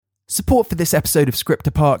Support for this episode of Script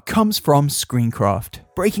Apart comes from Screencraft.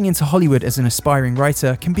 Breaking into Hollywood as an aspiring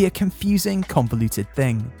writer can be a confusing, convoluted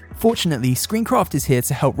thing. Fortunately, Screencraft is here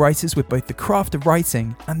to help writers with both the craft of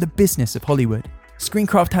writing and the business of Hollywood.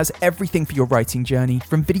 Screencraft has everything for your writing journey,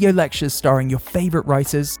 from video lectures starring your favourite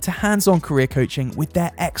writers to hands-on career coaching with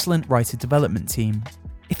their excellent writer development team.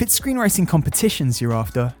 If it's screenwriting competitions you're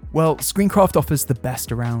after, well, Screencraft offers the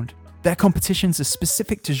best around. Their competitions are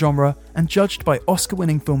specific to genre and judged by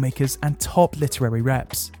Oscar-winning filmmakers and top literary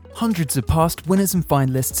reps. Hundreds of past winners and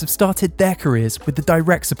finalists have started their careers with the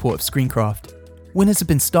direct support of Screencraft. Winners have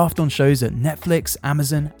been staffed on shows at Netflix,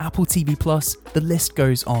 Amazon, Apple TV+, the list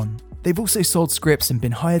goes on. They've also sold scripts and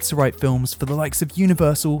been hired to write films for the likes of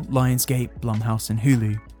Universal, Lionsgate, Blumhouse and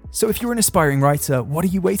Hulu. So if you're an aspiring writer, what are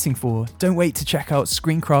you waiting for? Don't wait to check out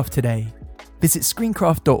Screencraft today. Visit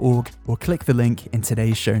screencraft.org or click the link in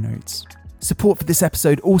today's show notes. Support for this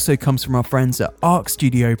episode also comes from our friends at Arc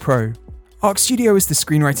Studio Pro. Arc Studio is the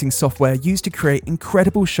screenwriting software used to create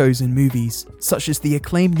incredible shows and movies, such as the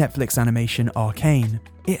acclaimed Netflix animation Arcane.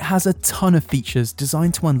 It has a ton of features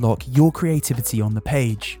designed to unlock your creativity on the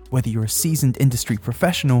page, whether you're a seasoned industry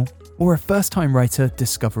professional or a first-time writer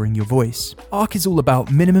discovering your voice. Arc is all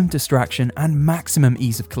about minimum distraction and maximum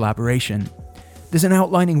ease of collaboration. There's an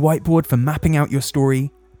outlining whiteboard for mapping out your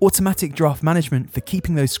story, automatic draft management for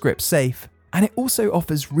keeping those scripts safe, and it also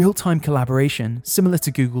offers real-time collaboration similar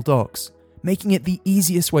to Google Docs, making it the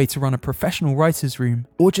easiest way to run a professional writer's room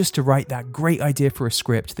or just to write that great idea for a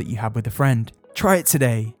script that you have with a friend. Try it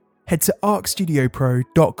today. Head to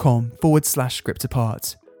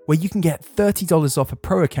arcstudiopro.com/scriptapart, where you can get $30 off a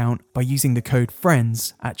pro account by using the code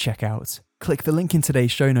FRIENDS at checkout. Click the link in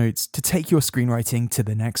today's show notes to take your screenwriting to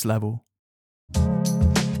the next level.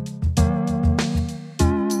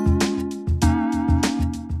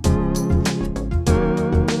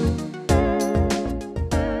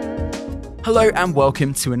 Hello and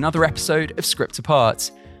welcome to another episode of Script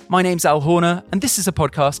Apart. My name's Al Horner, and this is a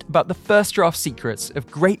podcast about the first draft secrets of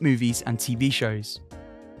great movies and TV shows.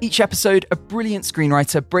 Each episode, a brilliant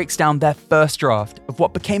screenwriter breaks down their first draft of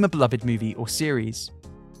what became a beloved movie or series.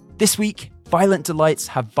 This week, violent delights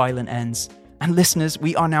have violent ends, and listeners,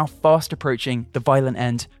 we are now fast approaching the violent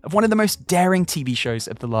end of one of the most daring TV shows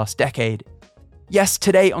of the last decade. Yes,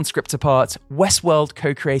 today on Script Apart, Westworld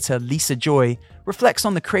co-creator Lisa Joy reflects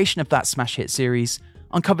on the creation of that smash hit series,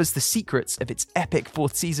 uncovers the secrets of its epic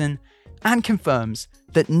fourth season, and confirms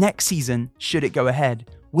that next season, should it go ahead,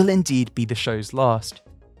 will indeed be the show's last.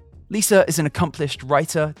 Lisa is an accomplished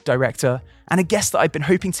writer, director, and a guest that I've been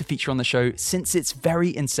hoping to feature on the show since its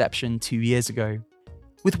very inception 2 years ago.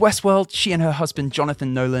 With Westworld, she and her husband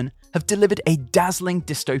Jonathan Nolan have delivered a dazzling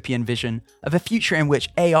dystopian vision of a future in which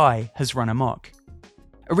AI has run amok.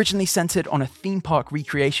 Originally centered on a theme park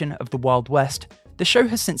recreation of the Wild West, the show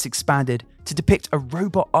has since expanded to depict a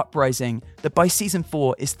robot uprising that by season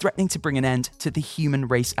 4 is threatening to bring an end to the human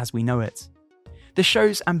race as we know it. The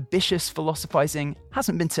show's ambitious philosophizing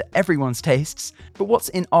hasn't been to everyone's tastes, but what's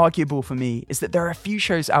inarguable for me is that there are a few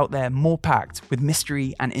shows out there more packed with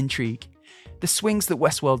mystery and intrigue. The swings that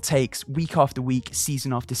Westworld takes week after week,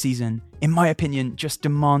 season after season, in my opinion, just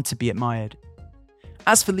demand to be admired.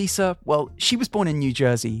 As for Lisa, well, she was born in New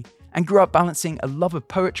Jersey and grew up balancing a love of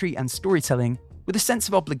poetry and storytelling with a sense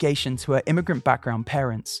of obligation to her immigrant background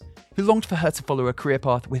parents, who longed for her to follow a career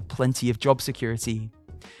path with plenty of job security.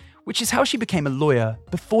 Which is how she became a lawyer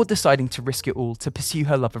before deciding to risk it all to pursue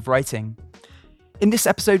her love of writing. In this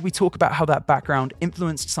episode, we talk about how that background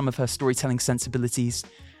influenced some of her storytelling sensibilities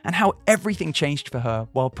and how everything changed for her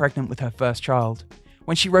while pregnant with her first child,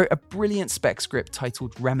 when she wrote a brilliant spec script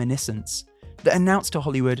titled Reminiscence that announced to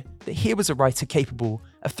Hollywood that here was a writer capable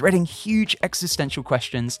of threading huge existential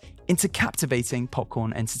questions into captivating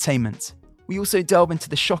popcorn entertainment. We also delve into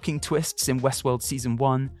the shocking twists in Westworld Season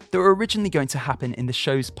 1 that were originally going to happen in the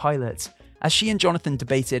show's pilot, as she and Jonathan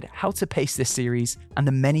debated how to pace this series and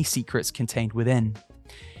the many secrets contained within.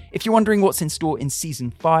 If you're wondering what's in store in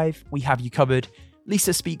Season 5, we have you covered.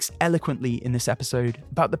 Lisa speaks eloquently in this episode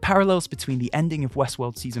about the parallels between the ending of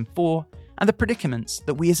Westworld Season 4 and the predicaments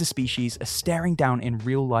that we as a species are staring down in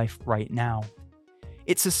real life right now.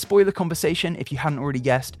 It's a spoiler conversation if you hadn't already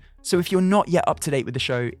guessed, so if you're not yet up to date with the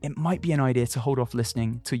show, it might be an idea to hold off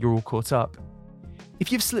listening till you're all caught up.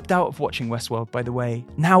 If you've slipped out of watching Westworld, by the way,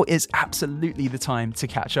 now is absolutely the time to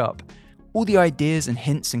catch up. All the ideas and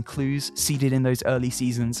hints and clues seeded in those early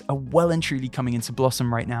seasons are well and truly coming into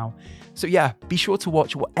blossom right now. So yeah, be sure to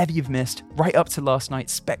watch whatever you've missed right up to last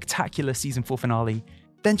night's spectacular Season 4 finale.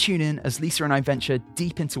 Then tune in as Lisa and I venture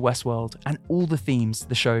deep into Westworld and all the themes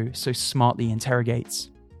the show so smartly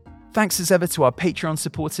interrogates. Thanks as ever to our Patreon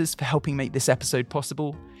supporters for helping make this episode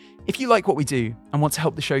possible. If you like what we do and want to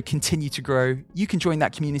help the show continue to grow, you can join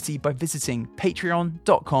that community by visiting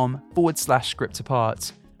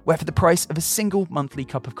patreon.com/scriptapart, where for the price of a single monthly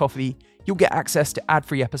cup of coffee, you'll get access to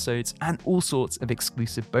ad-free episodes and all sorts of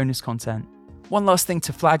exclusive bonus content. One last thing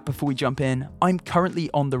to flag before we jump in, I'm currently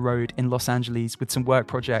on the road in Los Angeles with some work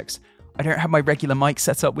projects. I don't have my regular mic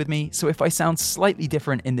set up with me, so if I sound slightly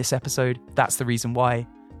different in this episode, that's the reason why.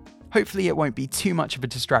 Hopefully it won't be too much of a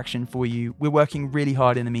distraction for you. We're working really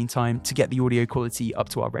hard in the meantime to get the audio quality up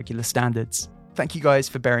to our regular standards. Thank you guys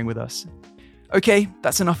for bearing with us. Okay,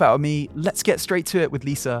 that's enough out of me. Let's get straight to it with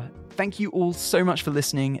Lisa. Thank you all so much for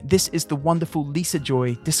listening. This is the wonderful Lisa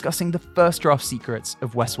Joy discussing the first draft secrets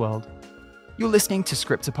of Westworld. You're listening to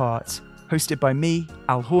Script Apart, hosted by me,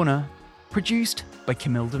 Al Horner, produced by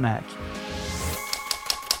Camille Demek.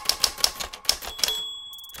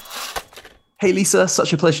 Hey Lisa,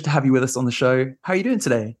 such a pleasure to have you with us on the show. How are you doing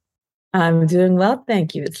today? I'm doing well,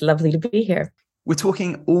 thank you. It's lovely to be here. We're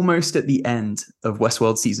talking almost at the end of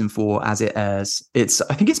Westworld season 4 as it airs.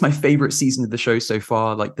 I think it's my favorite season of the show so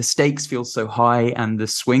far. Like, the stakes feel so high and the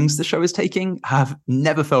swings the show is taking have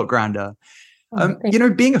never felt grander.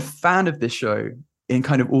 Being a fan of this show in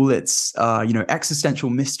kind of all its,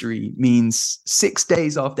 existential mystery means 6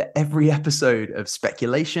 days after every episode of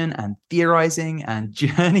speculation and theorizing and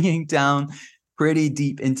journeying down pretty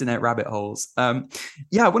deep internet rabbit holes. I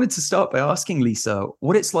wanted to start by asking Lisa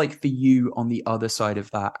what it's like for you on the other side of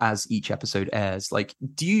that as each episode airs. Like,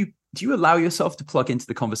 do you allow yourself to plug into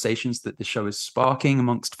the conversations that the show is sparking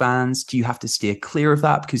amongst fans? Do you have to steer clear of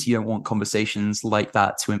that because you don't want conversations like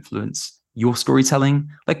that to influence your storytelling?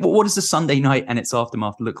 Like, what does the Sunday night and its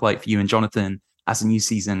aftermath look like for you and Jonathan as a new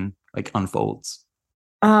season unfolds?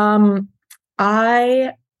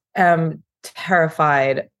 I am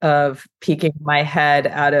terrified of peeking my head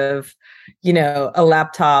out of, a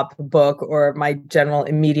laptop, book, or my general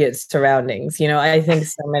immediate surroundings. I think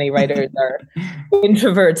so many writers are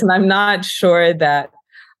introverts, and I'm not sure that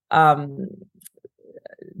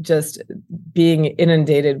just being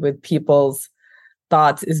inundated with people's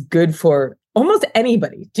thoughts is good for almost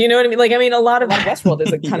anybody. Do you know what I mean? A lot of Westworld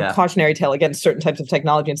is a kind of cautionary tale against certain types of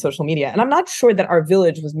technology and social media. And I'm not sure that our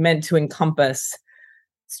village was meant to encompass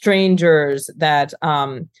strangers that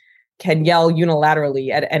can yell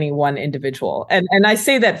unilaterally at any one individual. And I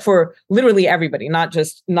say that for literally everybody, not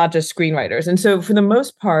just screenwriters. And so for the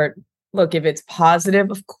most part, look, if it's positive,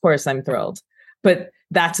 of course I'm thrilled. But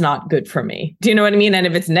that's not good for me. Do you know what I mean? And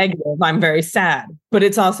if it's negative, I'm very sad, but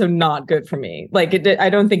it's also not good for me. I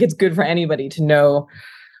don't think it's good for anybody to know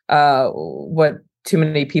what too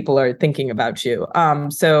many people are thinking about you.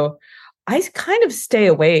 So I kind of stay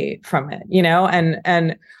away from it,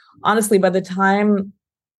 and honestly, by the time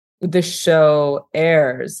the show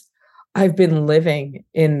airs, I've been living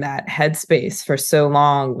in that headspace for so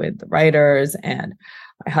long with the writers and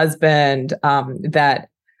my husband, that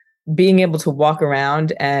being able to walk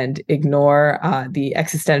around and ignore the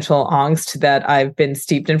existential angst that I've been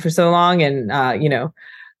steeped in for so long and,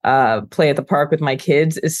 play at the park with my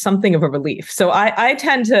kids is something of a relief. So I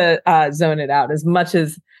tend to zone it out as much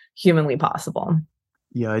as humanly possible.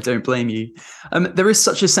 Yeah, I don't blame you. There is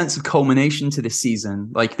such a sense of culmination to this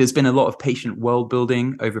season. Like, there's been a lot of patient world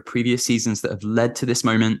building over previous seasons that have led to this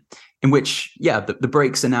moment in which, the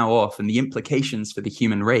brakes are now off and the implications for the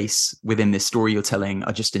human race within this story you're telling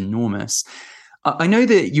are just enormous. I know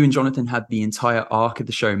that you and Jonathan had the entire arc of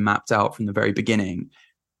the show mapped out from the very beginning.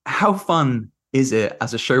 How fun is it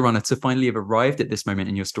as a showrunner to finally have arrived at this moment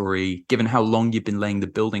in your story, given how long you've been laying the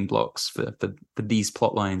building blocks for these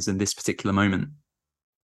plot lines and this particular moment?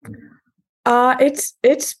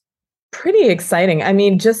 It's pretty exciting. I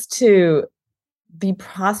mean, just to the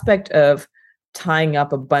prospect of tying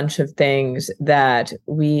up a bunch of things that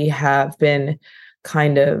we have been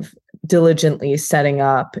kind of diligently setting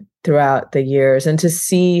up throughout the years, and to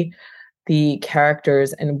see the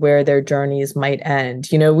characters and where their journeys might end.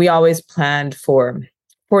 We always planned for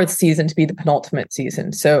fourth season to be the penultimate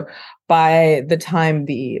season. So by the time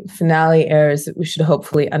the finale airs, we should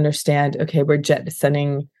hopefully understand, okay, we're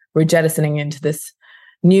jettisoning into this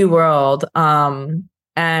new world. But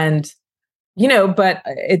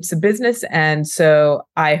it's a business. And so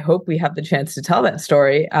I hope we have the chance to tell that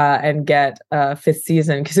story and get a fifth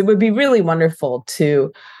season, because it would be really wonderful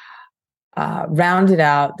to round it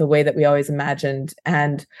out the way that we always imagined.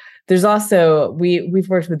 And there's also, we've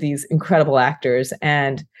worked with these incredible actors,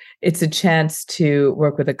 and it's a chance to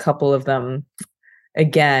work with a couple of them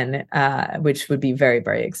again, which would be very,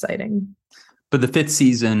 very exciting. But the fifth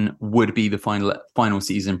season would be the final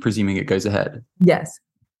season, presuming it goes ahead. Yes.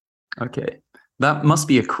 Okay. That must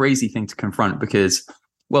be a crazy thing to confront because,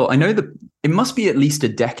 well, I know that it must be at least a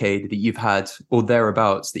decade that you've had, or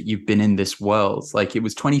thereabouts, that you've been in this world. Like, it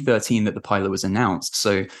was 2013 that the pilot was announced.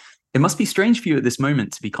 So it must be strange for you at this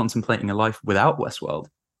moment to be contemplating a life without Westworld.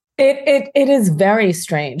 It is very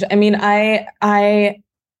strange. I mean,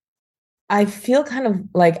 I feel kind of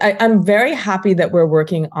like I'm very happy that we're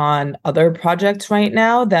working on other projects right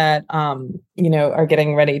now that are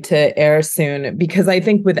getting ready to air soon, because I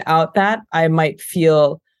think without that I might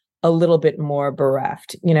feel a little bit more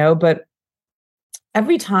bereft, but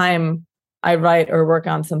every time I write or work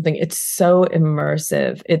on something, it's so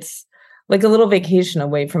immersive. It's like a little vacation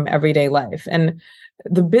away from everyday life. And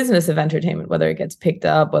the business of entertainment, whether it gets picked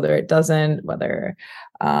up, whether it doesn't, whether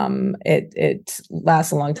it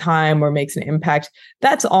lasts a long time or makes an impact,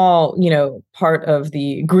 that's all, part of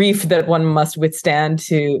the grief that one must withstand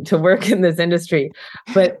to work in this industry.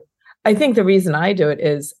 But I think the reason I do it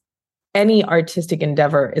is any artistic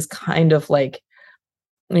endeavor is kind of like,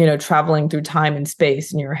 traveling through time and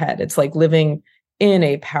space in your head. It's like living in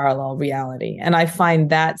a parallel reality. And I find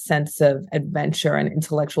that sense of adventure and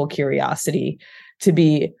intellectual curiosity to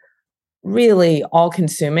be really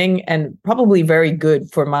all-consuming and probably very good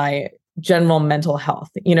for my general mental health.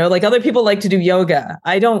 Like other people like to do yoga.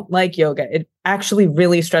 I don't like yoga. It actually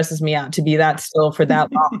really stresses me out to be that still for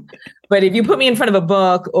that long. But if you put me in front of a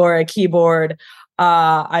book or a keyboard,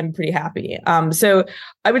 I'm pretty happy. So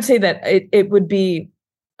I would say that it would be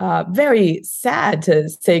very sad to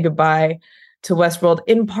say goodbye to Westworld,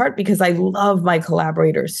 in part because I love my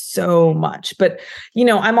collaborators so much. But,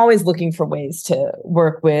 I'm always looking for ways to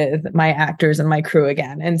work with my actors and my crew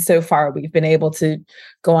again. And so far, we've been able to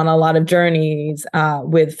go on a lot of journeys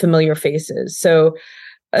with familiar faces. So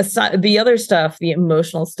the other stuff, the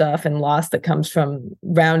emotional stuff and loss that comes from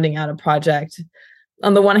rounding out a project,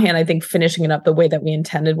 on the one hand, I think finishing it up the way that we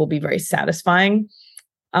intended will be very satisfying.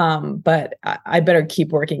 But I better keep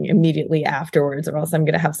working immediately afterwards, or else I'm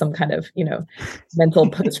going to have some kind of, mental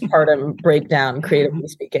postpartum breakdown, creatively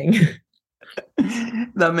speaking.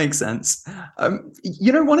 That makes sense.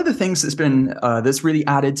 One of the things that's been that's really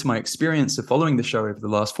added to my experience of following the show over the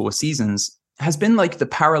last 4 seasons has been like the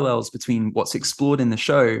parallels between what's explored in the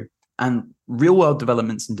show and real world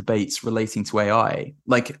developments and debates relating to AI.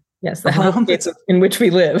 Like, yes, the hellscape in which we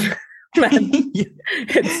live.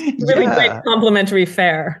 It's really great complimentary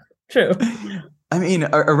fare. True. I mean,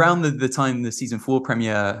 around the time the season 4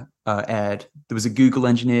 premiere aired, there was a Google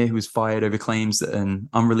engineer who was fired over claims that an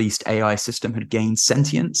unreleased AI system had gained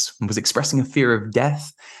sentience and was expressing a fear of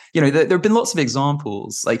death. There have been lots of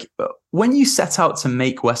examples. Like, when you set out to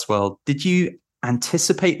make Westworld, did you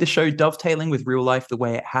anticipate the show dovetailing with real life the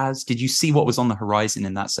way it has? Did you see what was on the horizon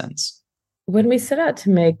in that sense? When we set out to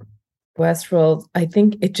make Westworld, I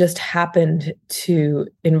think it just happened to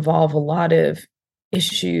involve a lot of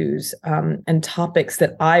issues and topics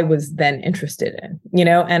that I was then interested in,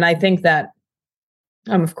 and I think that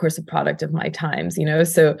I'm, of course, a product of my times,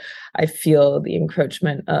 so I feel the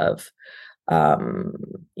encroachment of,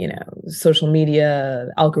 social media,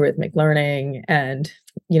 algorithmic learning, and,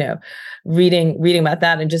 reading about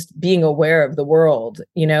that and just being aware of the world,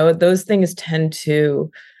 those things tend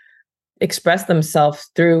to express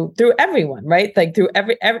themselves through everyone, right? Like through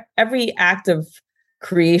every act of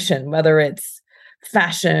creation, whether it's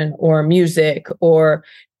fashion or music or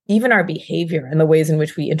even our behavior and the ways in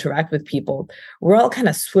which we interact with people. We're all kind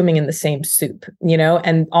of swimming in the same soup,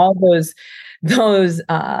 and all those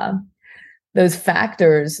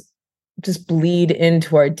factors just bleed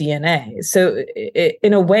into our DNA. So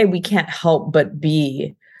in a way, we can't help but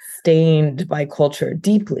be stained by culture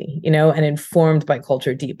deeply, and informed by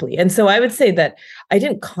culture deeply. And so I would say that I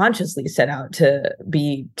didn't consciously set out to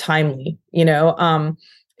be timely,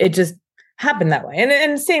 it just happened that way.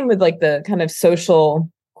 And same with like the kind of social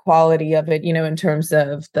quality of it, in terms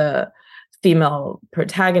of the female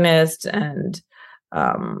protagonist and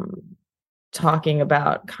talking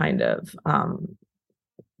about kind of,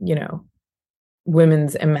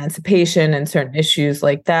 women's emancipation and certain issues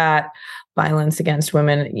like that, violence against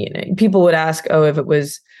women. People would ask, if it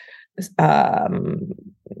was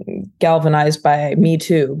galvanized by Me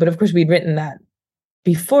Too. But of course, we'd written that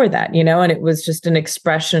before that, and it was just an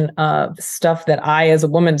expression of stuff that I, as a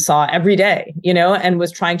woman, saw every day, and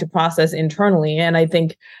was trying to process internally. And I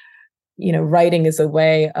think, writing is a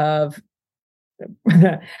way of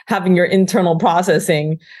having your internal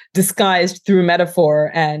processing disguised through metaphor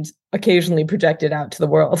and occasionally projected out to the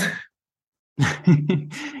world.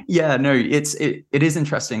 Yeah, no, it is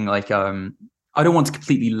interesting. Like, I don't want to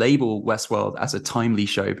completely label Westworld as a timely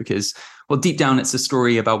show because, well, deep down, it's a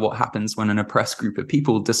story about what happens when an oppressed group of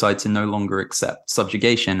people decide to no longer accept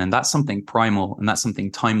subjugation. And that's something primal and that's something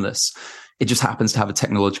timeless. It just happens to have a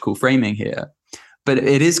technological framing here. But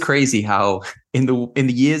it is crazy how in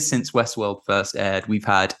the years since Westworld first aired, we've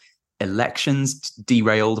had elections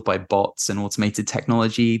derailed by bots and automated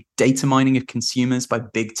technology, data mining of consumers by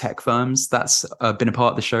big tech firms. That's been a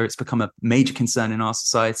part of the show. It's become a major concern in our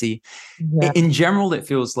society. Yeah. In general, it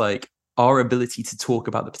feels like our ability to talk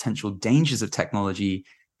about the potential dangers of technology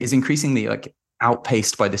is increasingly like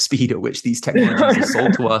outpaced by the speed at which these technologies are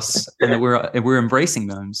sold to us, and that we're embracing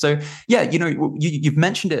them. So yeah, you've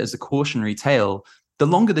mentioned it as a cautionary tale. The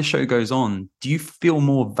longer the show goes on, do you feel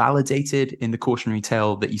more validated in the cautionary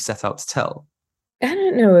tale that you set out to tell? I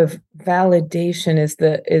don't know if validation is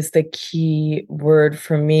the key word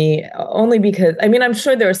for me, only because, I mean, I'm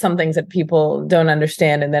sure there are some things that people don't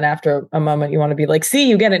understand. And then after a moment, you want to be like, see,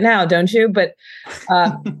 you get it now, don't you? But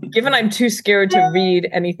given I'm too scared to read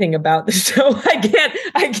anything about the show,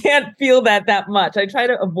 I can't feel that much. I try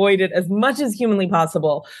to avoid it as much as humanly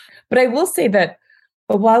possible. But I will say that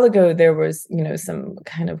a while ago, there was, some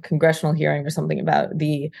kind of congressional hearing or something about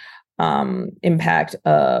the impact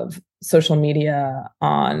of social media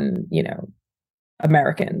on,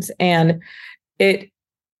 Americans. And it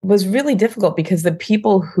was really difficult because the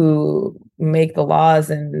people who make the laws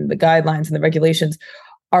and the guidelines and the regulations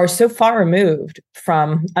are so far removed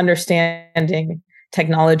from understanding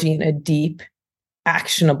technology in a deep,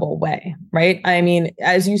 actionable way, right? I mean,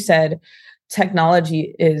 as you said,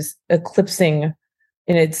 technology is eclipsing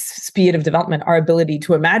in its speed of development our ability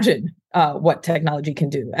to imagine what technology can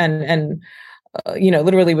do. And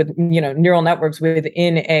literally with, neural networks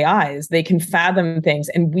within AIs, they can fathom things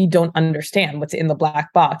and we don't understand what's in the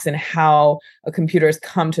black box and how a computer has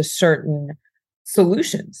come to certain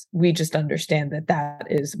solutions. We just understand that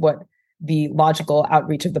is what the logical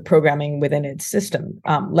outreach of the programming within its system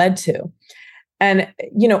led to. And,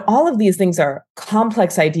 all of these things are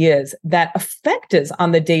complex ideas that affect us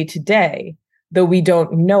on the day-to-day, though we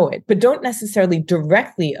don't know it, but don't necessarily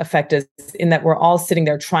directly affect us in that we're all sitting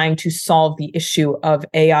there trying to solve the issue of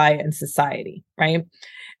AI and society, right?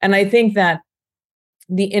 And I think that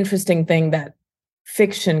the interesting thing that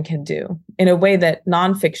fiction can do in a way that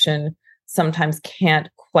nonfiction sometimes can't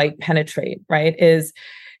quite penetrate, right, is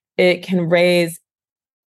it can raise,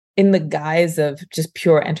 in the guise of just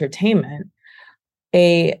pure entertainment,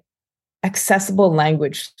 a accessible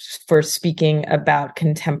language for speaking about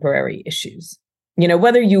contemporary issues.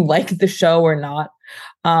 Whether you like the show or not,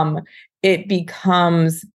 it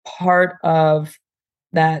becomes part of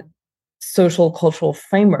that social cultural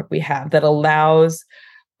framework we have that allows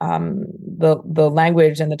the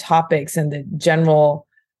language and the topics and the general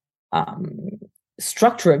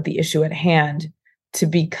structure of the issue at hand to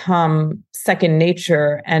become second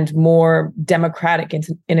nature and more democratic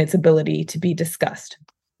in its ability to be discussed.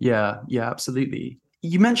 Yeah, absolutely.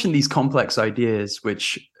 You mentioned these complex ideas,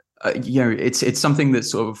 which, it's something that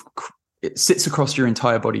sort of it sits across your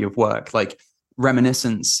entire body of work. Like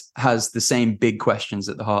Reminiscence has the same big questions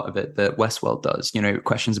at the heart of it that Westworld does,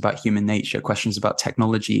 questions about human nature, questions about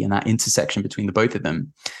technology and that intersection between the both of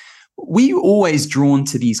them. Were you always drawn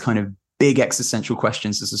to these kind of big existential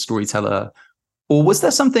questions as a storyteller? Or was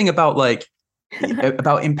there something about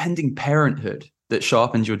about impending parenthood that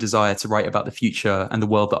sharpened your desire to write about the future and the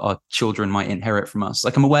world that our children might inherit from us?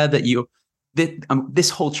 Like, I'm aware that this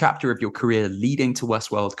whole chapter of your career leading to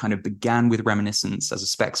Westworld kind of began with Reminiscence as a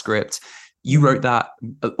spec script. You wrote that,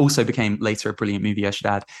 also became later a brilliant movie, I should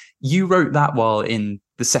add. You wrote that while in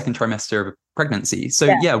the second trimester of pregnancy. So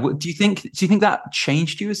do you think that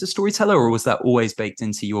changed you as a storyteller, or was that always baked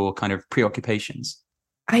into your kind of preoccupations?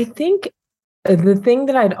 I think the thing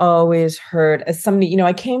that I'd always heard as somebody,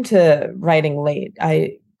 I came to writing late.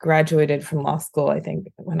 I graduated from law school, I think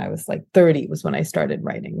when I was like 30 was when I started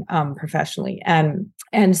writing professionally. And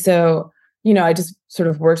so, I just sort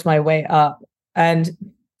of worked my way up. And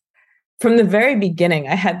from the very beginning,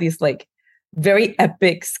 I had these like very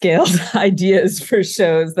epic scaled ideas for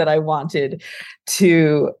shows that I wanted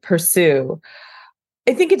to pursue.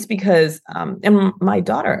 I think it's because, and my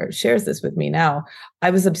daughter shares this with me now, I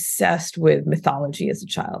was obsessed with mythology as a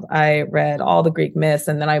child. I read all the Greek myths,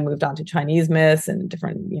 and then I moved on to Chinese myths and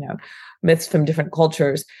different, myths from different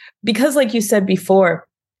cultures. Because like you said before,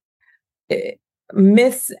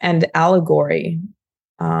 myths and allegory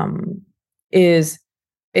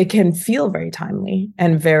it can feel very timely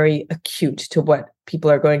and very acute to what people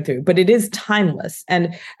are going through, but it is timeless.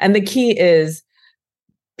 And the key is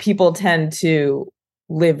people tend to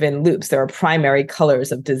live in loops. There are primary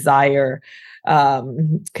colors of desire,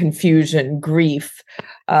 confusion, grief,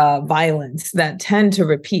 violence that tend to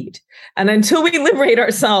repeat. And until we liberate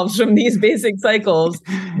ourselves from these basic cycles,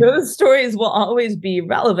 those stories will always be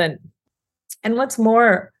relevant. And what's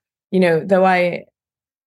more, though I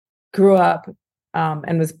grew up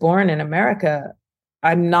and was born in America,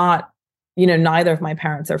 I'm not, neither of my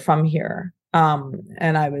parents are from here.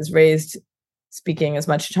 And I was raised speaking as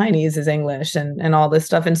much Chinese as English and all this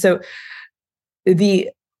stuff. And so the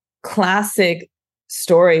classic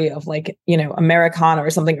story of Americana or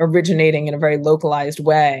something originating in a very localized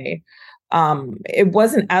way, it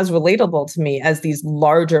wasn't as relatable to me as these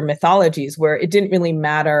larger mythologies where it didn't really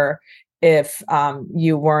matter if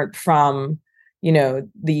you weren't from,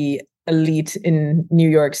 the elite in New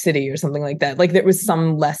York City or something like that. Like there was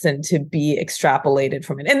some lesson to be extrapolated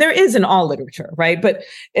from it. And there is in all literature, right? But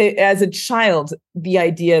as a child, the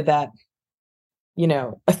idea that,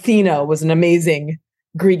 Athena was an amazing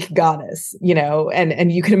Greek goddess,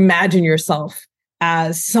 and you can imagine yourself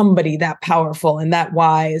as somebody that powerful and that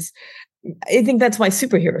wise. I think that's why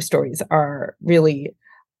superhero stories are really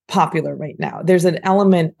popular right now. There's an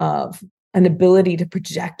element of an ability to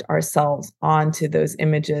project ourselves onto those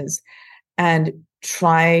images and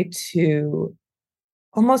try to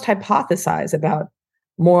almost hypothesize about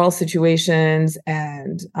moral situations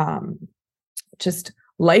and just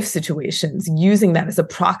life situations, using that as a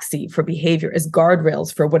proxy for behavior, as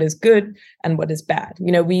guardrails for what is good and what is bad.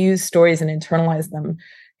 We use stories and internalize them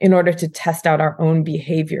in order to test out our own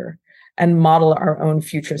behavior and model our own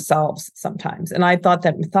future selves sometimes. And I thought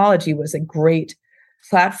that mythology was a great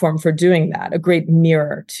platform for doing that, a great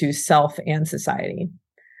mirror to self and society.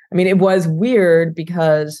 I mean, it was weird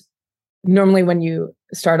because normally when you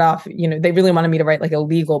start off, they really wanted me to write like a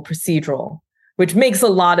legal procedural, which makes a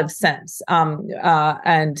lot of sense,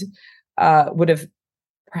 and would have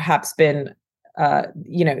perhaps been,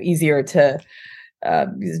 easier to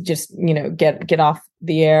just, get off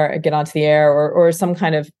the air, get onto the air, or some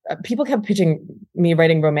kind of, people kept pitching me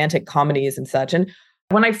writing romantic comedies and such. And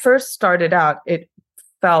when I first started out, it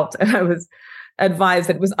felt, and I was advised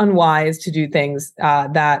that it was unwise to do things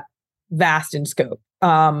that vast in scope,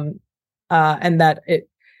 and that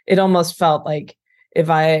it almost felt like if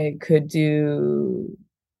I could do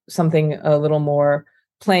something a little more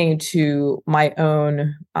playing to my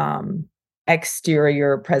own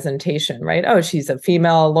exterior presentation, right? Oh, she's a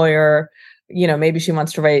female lawyer, maybe she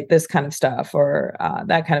wants to write this kind of stuff or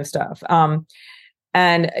that kind of stuff.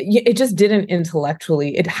 And it just didn't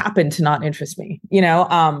intellectually, it happened to not interest me,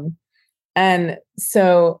 and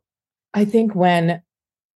so I think when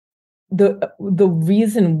the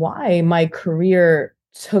reason why my career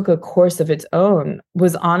took a course of its own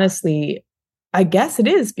was honestly, I guess it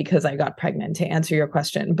is because I got pregnant, to answer your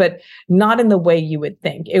question, but not in the way you would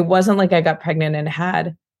think. It wasn't like I got pregnant and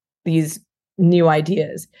had these new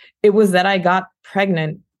ideas. It was that I got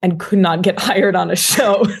pregnant and could not get hired on a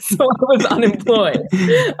show. So I was unemployed.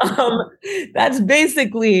 That's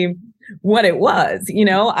basically what it was.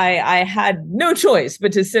 I had no choice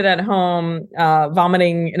but to sit at home,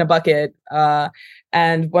 vomiting in a bucket,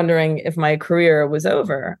 and wondering if my career was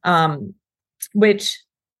over, which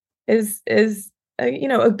is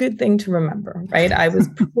a good thing to remember, right? I was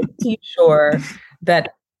pretty sure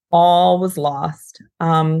that all was lost,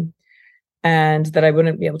 and that I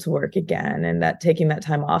wouldn't be able to work again, and that taking that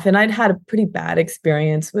time off. And I'd had a pretty bad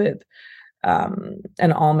experience with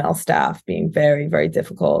an all-male staff being very, very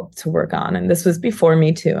difficult to work on. And this was before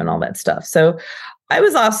Me Too and all that stuff. So I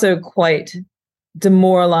was also quite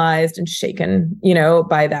demoralized and shaken,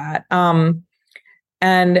 by that.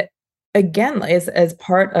 And again, as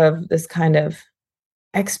part of this kind of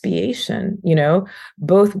expiation,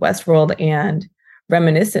 both Westworld and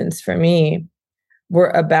Reminiscence for me were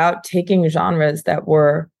about taking genres that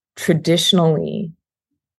were traditionally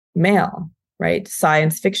male, right?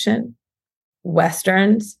 Science fiction,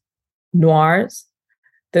 Westerns, noirs.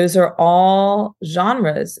 Those are all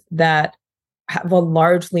genres that have a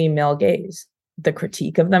largely male gaze. The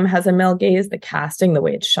critique of them has a male gaze, the casting, the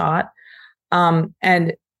way it's shot.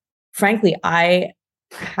 And frankly, I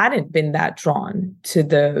hadn't been that drawn to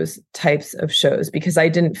those types of shows because I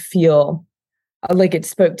didn't feel like it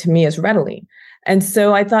spoke to me as readily. And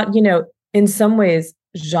so I thought, in some ways,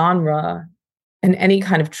 genre and any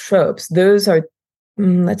kind of tropes, those are,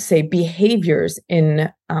 let's say, behaviors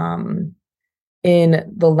in the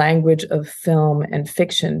language of film and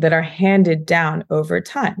fiction that are handed down over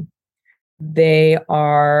time. They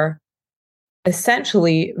are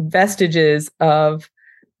essentially vestiges of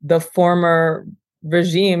the former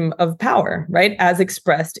regime of power, right? As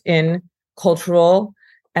expressed in cultural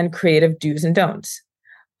and creative do's and don'ts.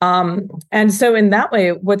 And so in that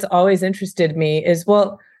way, what's always interested me is,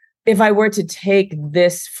 well, if I were to take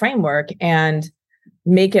this framework and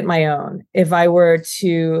make it my own, if I were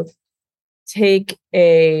to take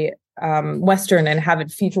a Western and have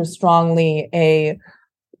it feature strongly a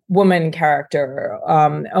woman character,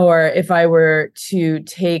 or if I were to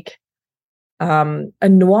take a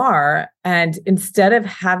noir and instead of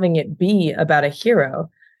having it be about a hero,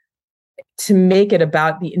 to make it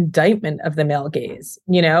about the indictment of the male gaze,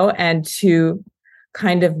 and to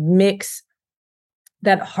kind of mix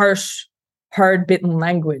that harsh, hard-bitten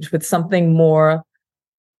language with something more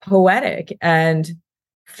poetic and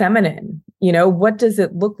feminine. What does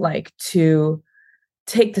it look like to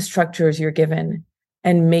take the structures you're given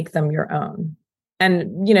and make them your own?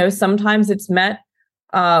 And, sometimes it's met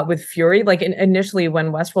with fury. Like initially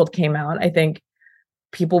when Westworld came out, I think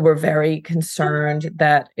people were very concerned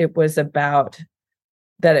that it was about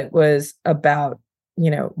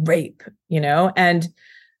rape, and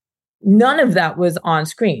none of that was on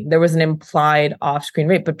screen. There was an implied off-screen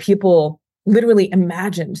rape, but people literally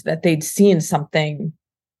imagined that they'd seen something,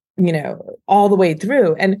 all the way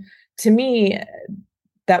through. And to me,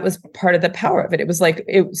 that was part of the power of it. It was like,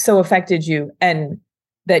 it so affected you and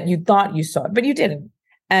that you thought you saw it, but you didn't.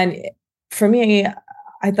 And for me,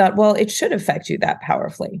 I thought, well, it should affect you that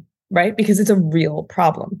powerfully, right? Because it's a real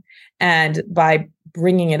problem. And by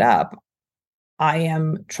bringing it up, I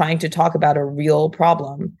am trying to talk about a real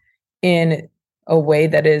problem in a way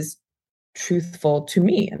that is truthful to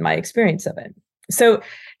me and my experience of it. So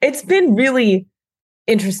it's been really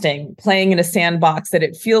interesting playing in a sandbox that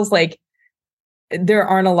it feels like there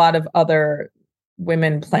aren't a lot of other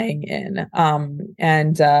women playing in.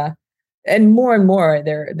 And more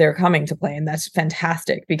they're coming to play. And that's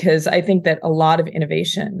fantastic, because I think that a lot of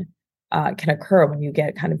innovation can occur when you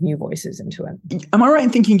get kind of new voices into it. Am I right in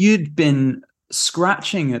thinking you'd been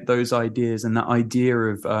scratching at those ideas and that idea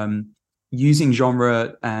of using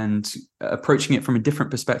genre and approaching it from a different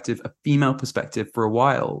perspective, a female perspective, for a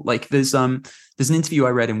while? Like there's an interview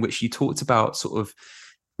I read in which you talked about sort of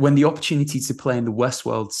when the opportunity to play in the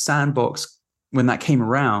Westworld sandbox, when that came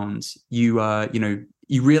around, you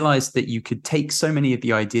realized that you could take so many of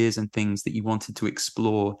the ideas and things that you wanted to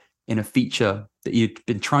explore in a feature that you'd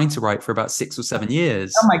been trying to write for about 6 or 7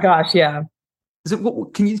 years. Oh my gosh, yeah. Is it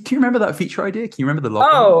can you remember that feature idea? Can you remember the log?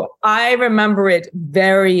 Oh, I remember it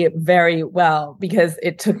very, very well, because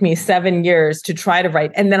it took me 7 years to try to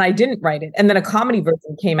write, and then I didn't write it. And then a comedy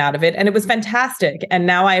version came out of it, and it was fantastic. And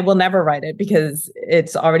now I will never write it because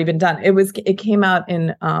it's already been done. It came out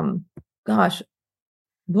in gosh,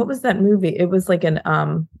 what was that movie? It was like I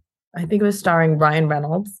think it was starring Ryan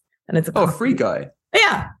Reynolds, and it's Free Guy.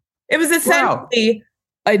 Yeah, it was essentially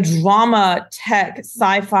a drama tech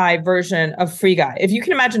sci-fi version of Free Guy. If you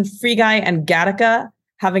can imagine Free Guy and Gattaca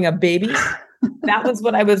having a baby, that was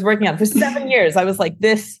what I was working on for 7 years. I was like,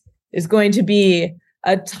 this is going to be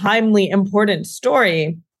a timely, important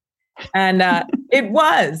story. And it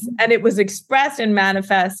was expressed and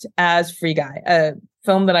manifest as Free Guy, a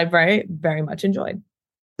film that I very, very much enjoyed.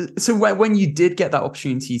 So when you did get that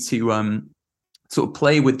opportunity to sort of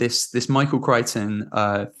play with this Michael Crichton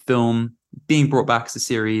film being brought back as a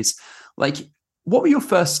series, like, what were your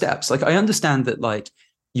first steps? Like, I understand that, like,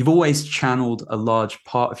 you've always channeled a large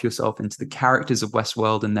part of yourself into the characters of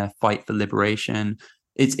Westworld and their fight for liberation.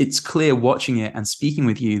 It's clear watching it and speaking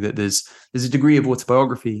with you that there's a degree of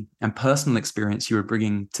autobiography and personal experience you were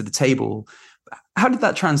bringing to the table. How did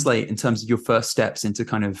that translate in terms of your first steps into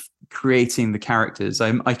kind of creating the characters?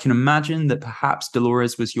 I can imagine that perhaps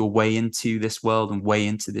Dolores was your way into this world and way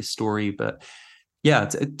into this story, but yeah,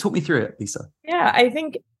 talk me through it, Lisa. Yeah, I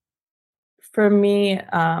think for me,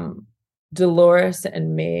 Dolores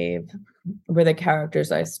and Maeve were the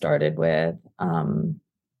characters I started with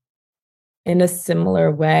in a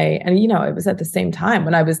similar way. And, it was at the same time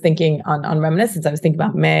when I was thinking on Reminiscence, I was thinking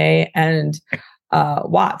about May and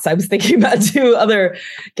Watts. I was thinking about two other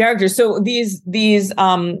characters. So these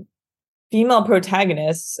female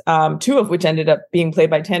protagonists, two of which ended up being played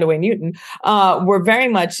by Thandiwe Newton, were very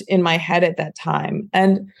much in my head at that time.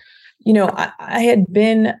 And, I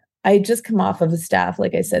had just come off of a staff,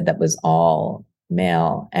 like I said, that was all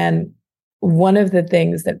male. And one of the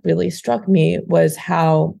things that really struck me was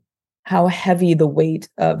how heavy the weight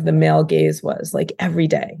of the male gaze was, like every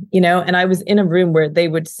day, and I was in a room where they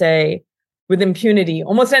would say with impunity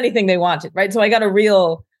almost anything they wanted, right? So I got a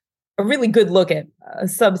really good look at a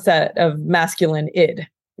subset of masculine id,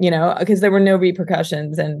 because there were no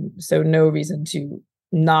repercussions, and so no reason to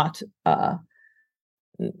not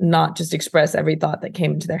just express every thought that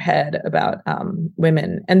came into their head about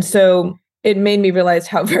women. And so it made me realize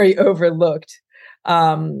how very overlooked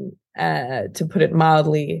to put it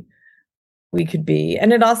mildly, we could be.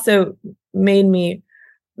 And it also made me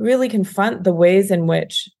really confront the ways in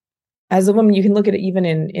which, as a woman, you can look at it even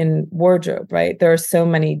in wardrobe, right? There are so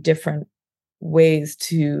many different ways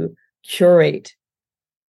to curate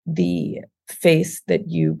the face that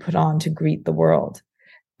you put on to greet the world.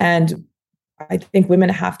 And I think women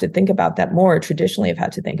have to think about that more, traditionally have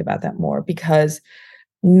had to think about that more, because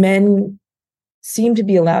men seem to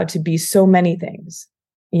be allowed to be so many things,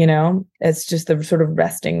 it's just the sort of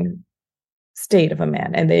resting state of a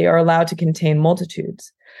man, and they are allowed to contain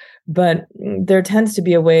multitudes. But there tends to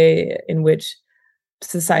be a way in which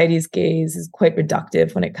society's gaze is quite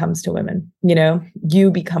reductive when it comes to women. You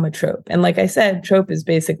become a trope. And like I said, trope is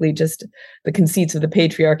basically just the conceits of the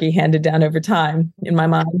patriarchy handed down over time in my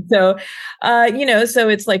mind. So, so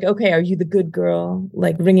it's like, okay, are you the good girl,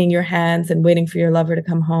 like wringing your hands and waiting for your lover to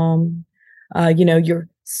come home? You're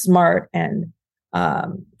smart and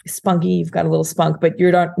spunky, you've got a little spunk, but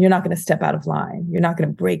you're not going to step out of line. You're not going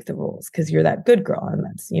to break the rules because you're that good girl. And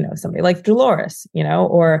that's, somebody like Dolores,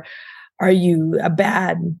 or are you a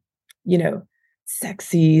bad,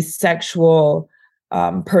 sexy, sexual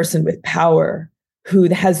person with power who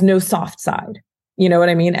has no soft side? You know what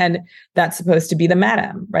I mean? And that's supposed to be the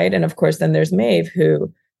madam, right? And of course, then there's Maeve,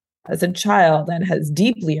 who as a child and has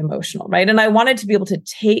deeply emotional, right? And I wanted to be able to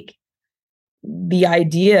take the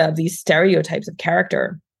idea of these stereotypes of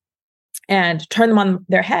character and turn them on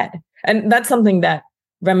their head. And that's something that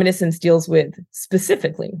Reminiscence deals with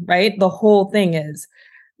specifically, right? The whole thing is,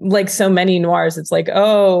 like so many noirs, it's like,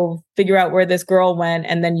 oh, figure out where this girl went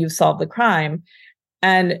and then you've solved the crime.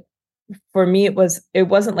 And for me, it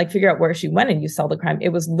wasn't like figure out where she went and you solve the crime. It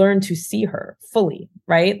was learn to see her fully,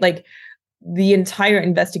 right? Like the entire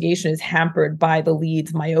investigation is hampered by the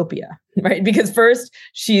lead's myopia, right? Because first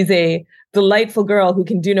she's a delightful girl who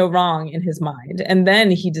can do no wrong in his mind. And then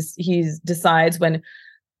he decides, when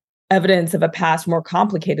evidence of a past more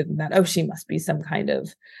complicated than that, oh, she must be some kind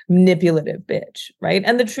of manipulative bitch, right?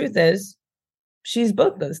 And the truth is, she's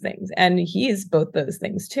both those things, and he's both those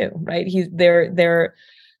things too, right? They're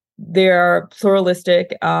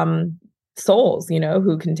pluralistic souls,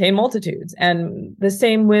 who contain multitudes, and the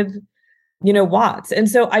same with Watts. And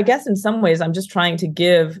so, I guess in some ways, I'm just trying to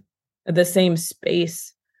give the same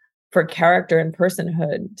space for character and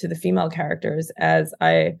personhood to the female characters as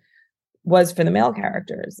I was for the male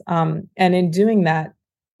characters. And in doing that,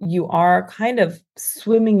 you are kind of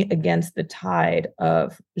swimming against the tide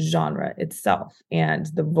of genre itself and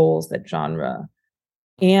the roles that genre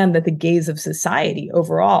and that the gaze of society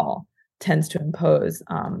overall tends to impose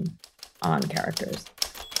on characters.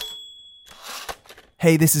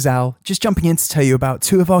 Hey, this is Al, just jumping in to tell you about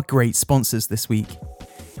two of our great sponsors this week.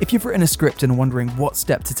 If you've written a script and are wondering what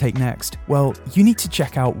step to take next, well, you need to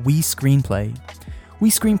check out We Screenplay. We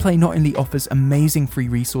Screenplay not only offers amazing free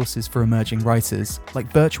resources for emerging writers,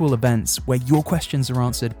 like virtual events where your questions are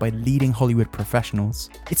answered by leading Hollywood professionals,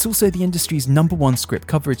 it's also the industry's #1 script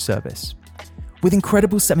coverage service. With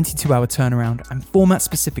incredible 72-hour turnaround and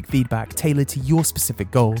format-specific feedback tailored to your specific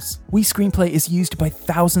goals, We Screenplay is used by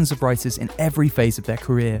thousands of writers in every phase of their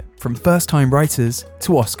career, from first-time writers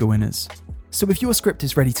to Oscar winners. So if your script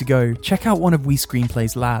is ready to go, check out one of We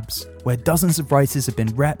Screenplay's labs, where dozens of writers have been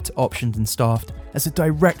repped, optioned and staffed as a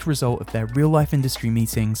direct result of their real-life industry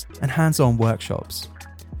meetings and hands-on workshops.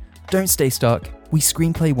 Don't stay stuck, We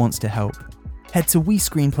Screenplay wants to help. Head to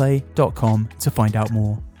wescreenplay.com to find out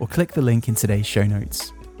more, or click the link in today's show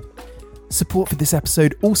notes. Support for this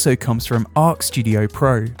episode also comes from Arc Studio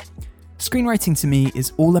Pro. Screenwriting to me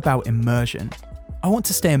is all about immersion. I want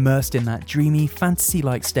to stay immersed in that dreamy,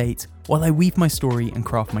 fantasy-like state while I weave my story and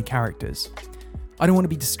craft my characters. I don't want to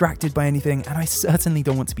be distracted by anything, and I certainly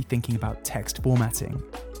don't want to be thinking about text formatting.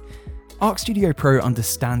 Arc Studio Pro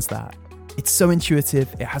understands that. It's so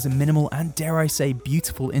intuitive, it has a minimal and, dare I say,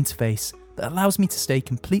 beautiful interface that allows me to stay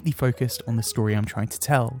completely focused on the story I'm trying to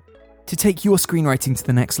tell. To take your screenwriting to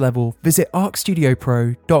the next level, visit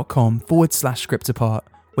arcstudiopro.com/scriptapart,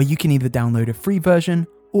 where you can either download a free version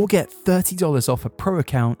or get $30 off a pro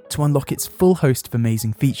account to unlock its full host of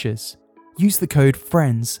amazing features. Use the code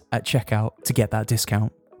FRIENDS at checkout to get that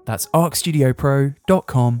discount. That's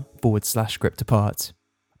arcstudiopro.com/scriptapart.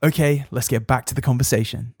 Okay, let's get back to the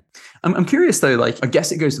conversation. I'm curious though, I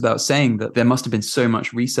guess it goes without saying that there must have been so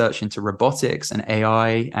much research into robotics and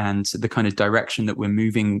AI and the kind of direction that we're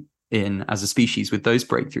moving in as a species with those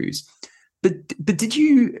breakthroughs. But did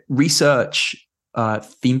you research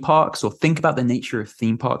theme parks or think about the nature of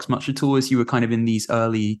theme parks much at all as you were kind of in these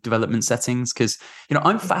early development settings? Because,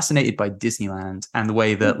 I'm fascinated by Disneyland and the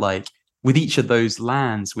way that with each of those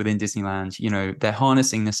lands within Disneyland, you know, they're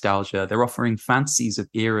harnessing nostalgia. They're offering fantasies of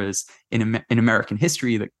eras in American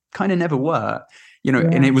history that kind of never were, you know,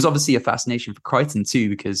 and it was obviously a fascination for Crichton too,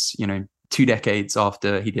 because, you know, 2 decades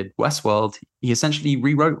after he did Westworld, he essentially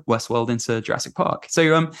rewrote Westworld into Jurassic Park.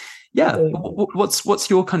 So, what's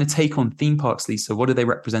your kind of take on theme parks, Lisa? What do they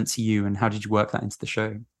represent to you, and how did you work that into the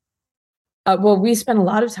show? Well, we spent a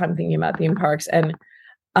lot of time thinking about theme parks, and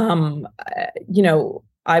you know,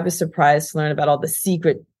 I was surprised to learn about all the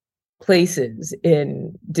secret places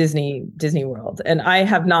in Disney World. And I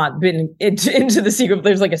have not been into the secret.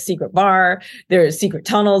 There's like a secret bar. There's secret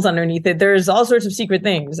tunnels underneath it. There's all sorts of secret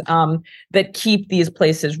things that keep these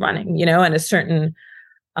places running, you know, and a certain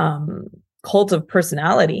cult of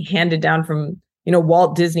personality handed down from, you know,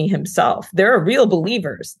 Walt Disney himself. There are real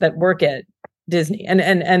believers that work at Disney.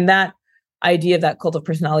 And that idea of that cult of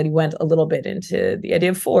personality went a little bit into the idea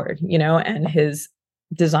of Ford, you know, and his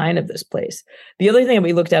design of this place. The other thing that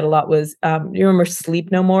we looked at a lot was, you remember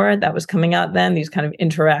Sleep No More? That was coming out then, these kind of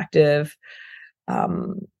interactive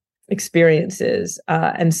experiences.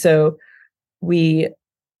 And so we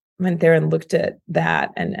went there and looked at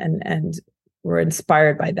that and were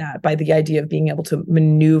inspired by that, by the idea of being able to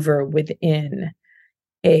maneuver within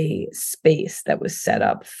a space that was set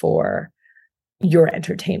up for your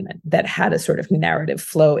entertainment, that had a sort of narrative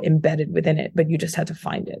flow embedded within it, but you just had to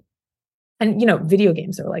find it. And, you know, video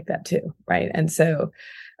games are like that too, right? And so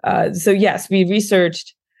yes, we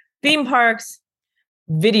researched theme parks,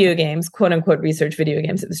 video games, quote unquote, research video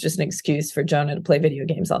games. It was just an excuse for Jonah to play video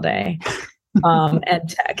games all day, and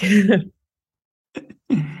tech.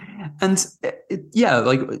 And yeah,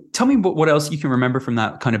 like, tell me what else you can remember from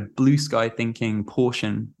that kind of blue sky thinking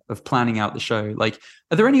portion of planning out the show. Like,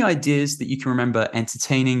 are there any ideas that you can remember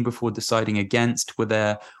entertaining before deciding against? Were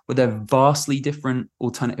there vastly different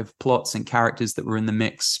alternative plots and characters that were in the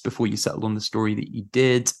mix before you settled on the story that you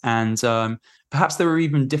did? And perhaps there were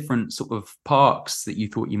even different sort of parks that you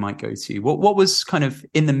thought you might go to. What was kind of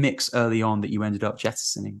in the mix early on that you ended up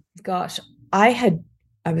jettisoning? Gosh, I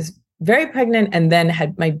was very pregnant and then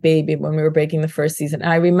had my baby when we were breaking the first season.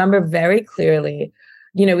 And I remember very clearly,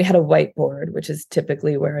 you know, we had a whiteboard, which is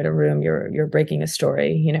typically where in a room you're breaking a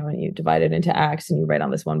story, you know, and you divide it into acts and you write on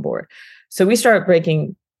this one board. So we started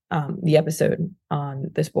breaking the episode on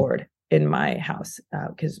this board in my house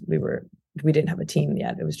because we didn't have a team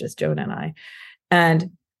yet. It was just Jonah and I. And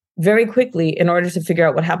very quickly, in order to figure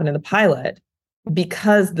out what happened in the pilot,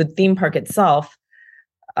 because the theme park itself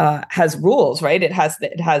has rules, right? It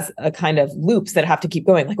has a kind of loops that have to keep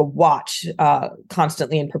going, like a watch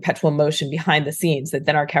constantly in perpetual motion behind the scenes that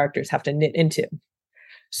then our characters have to knit into.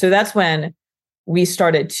 So that's when we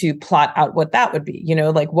started to plot out what that would be, you know,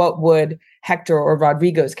 like what would Hector or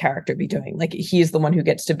Rodrigo's character be doing? Like, he's the one who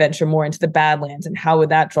gets to venture more into the Badlands, and how would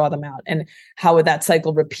that draw them out? And how would that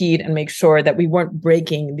cycle repeat and make sure that we weren't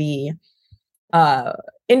breaking the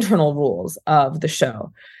internal rules of the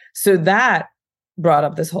show? So that brought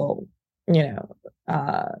up this whole, you know,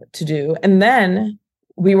 to do. And then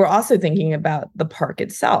we were also thinking about the park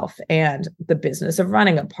itself and the business of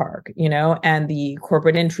running a park, you know, and the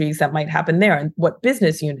corporate intrigues that might happen there. And what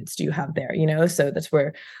business units do you have there, you know? So that's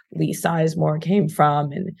where Lee Sizemore came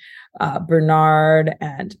from, and Bernard,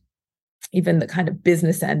 and even the kind of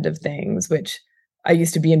business end of things, which I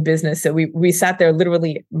used to be in business. So we sat there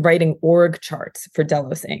literally writing org charts for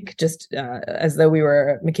Delos Inc., just as though we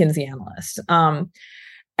were McKinsey analysts.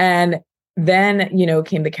 And then, you know,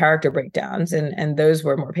 came the character breakdowns, and those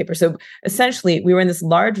were more paper. So essentially, we were in this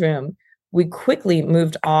large room. We quickly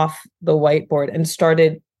moved off the whiteboard and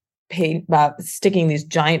started sticking these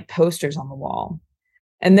giant posters on the wall.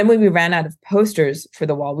 And then when we ran out of posters for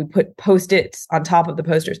the wall, we put Post-its on top of the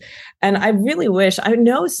posters. And I really wish, I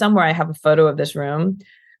know somewhere I have a photo of this room,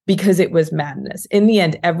 because it was madness. In the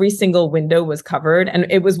end, every single window was covered. And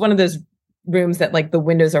it was one of those rooms that, like, the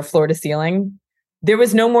windows are floor to ceiling. There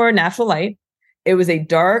was no more natural light. It was a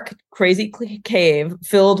dark, crazy cave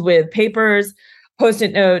filled with papers,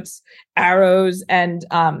 Post-it notes, arrows, and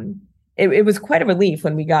it was quite a relief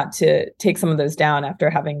when we got to take some of those down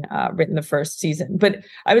after having written the first season. But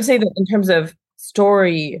I would say that in terms of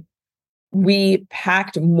story, we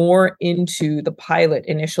packed more into the pilot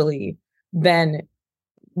initially than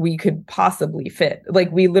we could possibly fit.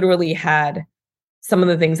 Like, we literally had some of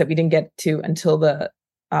the things that we didn't get to until the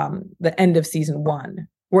end of season 1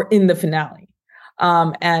 were in the finale.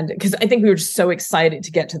 And because I think we were just so excited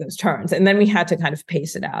to get to those turns. And then we had to kind of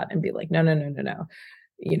pace it out and be like, no.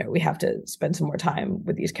 You know, we have to spend some more time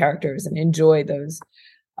with these characters and enjoy those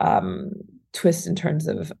twists and turns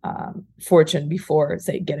of fortune before,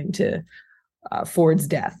 say, getting to Ford's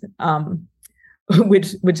death.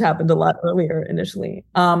 which happened a lot earlier initially.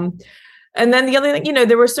 And then the other thing, you know,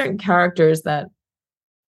 there were certain characters that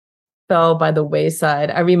fell by the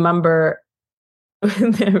wayside. I remember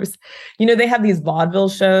there was, you know, they have these vaudeville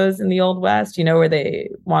shows in the Old West, you know, where they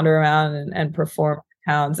wander around and perform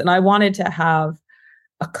towns. And I wanted to have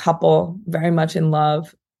a couple very much in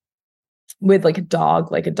love with like a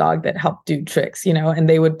dog that helped do tricks, you know, and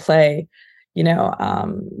they would play,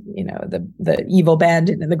 the evil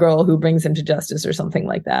bandit and the girl who brings him to justice or something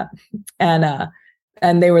like that.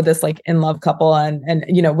 And they were this like in love couple. And,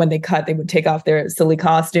 you know, when they cut, they would take off their silly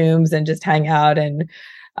costumes and just hang out and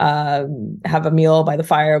have a meal by the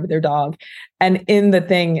fire with their dog. And in the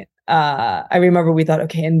thing, I remember we thought,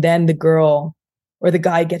 okay, and then the girl or the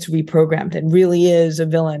guy gets reprogrammed and really is a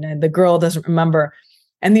villain, and the girl doesn't remember.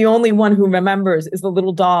 And the only one who remembers is the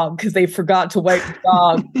little dog because they forgot to wipe the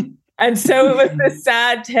dog. And so it was this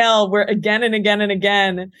sad tale where again and again and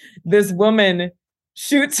again, this woman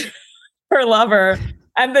shoots her lover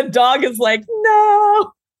and the dog is like,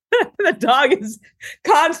 no. The dog is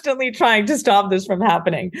constantly trying to stop this from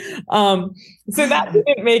happening. So that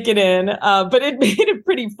didn't make it in, but it made it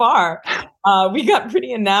pretty far. We got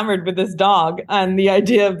pretty enamored with this dog and the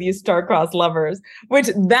idea of these star-crossed lovers, which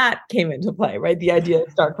that came into play, right? The idea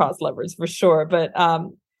of star-crossed lovers for sure. But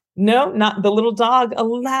no, not the little dog,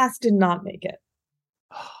 alas, did not make it.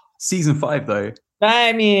 Season 5, though.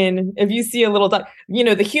 I mean, if you see a little dog, you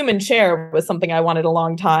know, the human chair was something I wanted a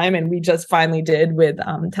long time. And we just finally did with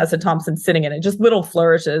Tessa Thompson sitting in it, just little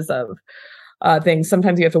flourishes of things.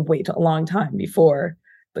 Sometimes you have to wait a long time before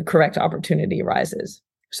the correct opportunity arises.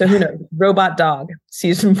 So who knows? Robot Dog,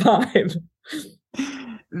 season 5.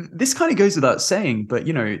 This kind of goes without saying, but,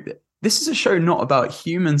 you know, this is a show not about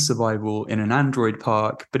human survival in an android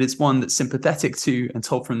park, but it's one that's sympathetic to and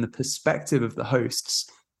told from the perspective of the hosts.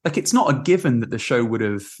 Like, it's not a given that the show would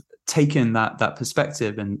have taken that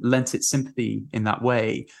perspective and lent its sympathy in that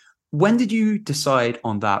way. When did you decide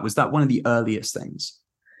on that? Was that one of the earliest things?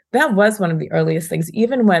 That was one of the earliest things.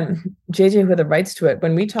 Even when JJ, who had the rights to it,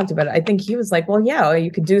 when we talked about it, I think he was like, well, yeah,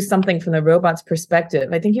 you could do something from the robot's perspective.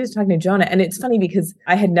 I think he was talking to Jonah. And it's funny because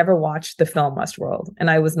I had never watched the film Westworld and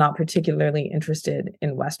I was not particularly interested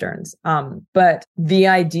in Westerns. But the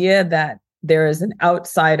idea that there is an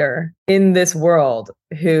outsider in this world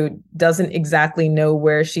who doesn't exactly know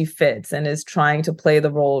where she fits and is trying to play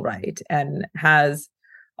the role right and has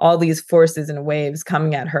all these forces and waves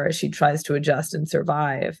coming at her as she tries to adjust and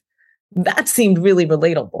survive. That seemed really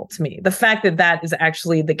relatable to me. The fact that that is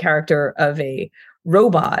actually the character of a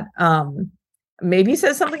robot maybe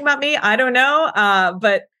says something about me. I don't know.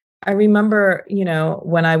 But I remember, you know,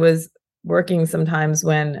 when I was working sometimes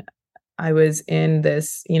when I was in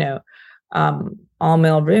this, you know,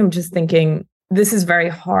 all-male room, just thinking, this is very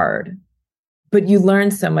hard. But you learn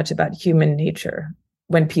so much about human nature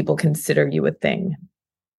when people consider you a thing.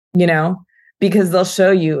 You know, because they'll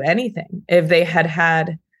show you anything. If they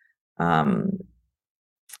had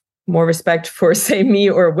more respect for, say, me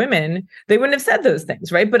or women, they wouldn't have said those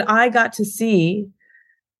things, right? But I got to see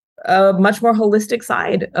a much more holistic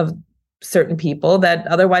side of certain people that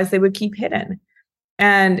otherwise they would keep hidden.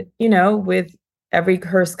 And, you know, with every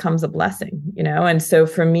curse comes a blessing, you know? And so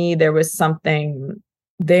for me, there was something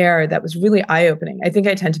there that was really eye-opening. I think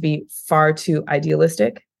I tend to be far too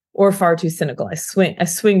idealistic or far too cynical. I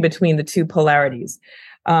swing between the two polarities.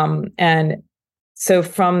 And so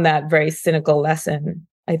from that very cynical lesson,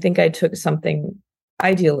 I think I took something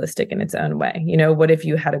idealistic in its own way. You know, what if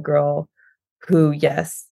you had a girl who,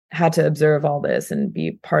 yes, had to observe all this and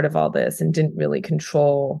be part of all this and didn't really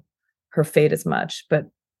control her fate as much? But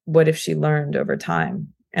what if she learned over time?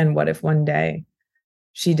 And what if one day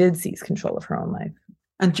she did seize control of her own life?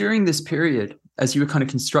 And during this period, as you were kind of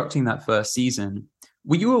constructing that first season,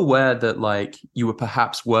 were you aware that like you were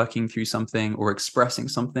perhaps working through something or expressing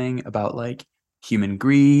something about like human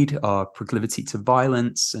greed, our proclivity to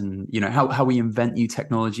violence, and you know how we invent new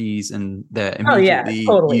technologies and they're immediately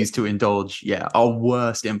used to indulge our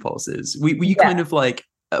worst impulses? Were you kind of like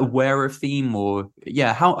aware of theme, or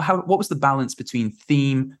how what was the balance between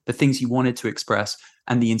theme, the things you wanted to express,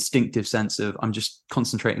 and the instinctive sense of I'm just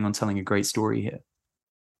concentrating on telling a great story here?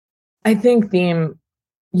 I think theme,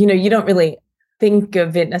 you know, you don't really think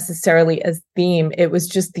of it necessarily as theme. It was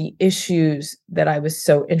just the issues that I was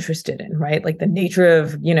so interested in, right? Like the nature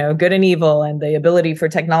of, you know, good and evil and the ability for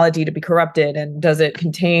technology to be corrupted. And does it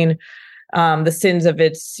contain the sins of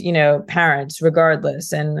its, you know, parents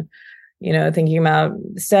regardless? And, you know, thinking about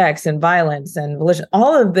sex and violence and volition.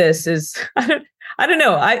 All of this is, I don't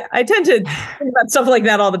know. I tend to think about stuff like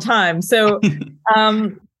that all the time. So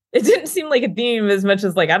it didn't seem like a theme as much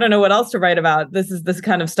as like, I don't know what else to write about. This is this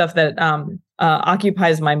kind of stuff that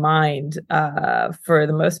occupies my mind for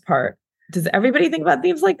the most part. Does everybody think about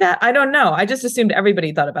themes like that? I don't know. I just assumed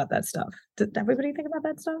everybody thought about that stuff. Did everybody think about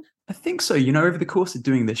that stuff? I think so. Over the course of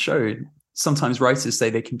doing this show, sometimes writers say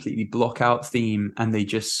they completely block out theme and they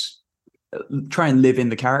just try and live in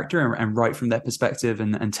the character and write from their perspective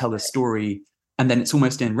and tell a story. And then it's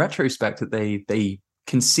almost in retrospect that they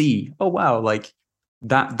can see, oh, wow, like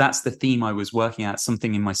that's the theme I was working at.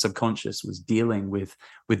 Something in my subconscious was dealing with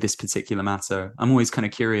this particular matter. I'm always kind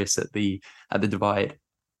of curious at the divide.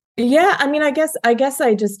 Yeah, I mean, I guess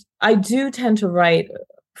I do tend to write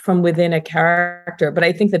from within a character, but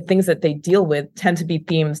I think that things that they deal with tend to be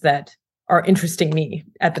themes that are interesting me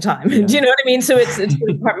at the time. Yeah. Do you know what I mean? So it's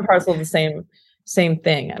part and parcel of the same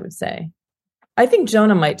thing, I would say. I think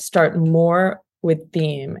Jonah might start more with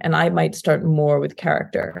theme and I might start more with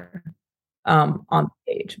character on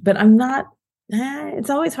page, but I'm not. It's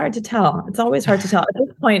always hard to tell. At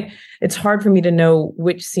this point, it's hard for me to know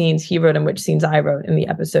which scenes he wrote and which scenes I wrote in the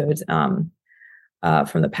episodes from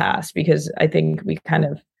the past, because I think we kind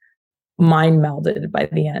of mind melded by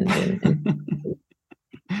the end.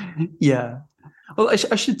 Yeah. Well,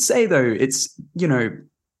 I should say, though, it's,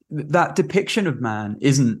 that depiction of man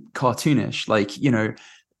isn't cartoonish. Like,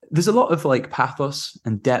 there's a lot of like pathos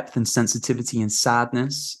and depth and sensitivity and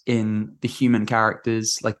sadness in the human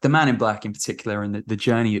characters, like the Man in Black in particular, and the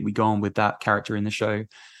journey that we go on with that character in the show.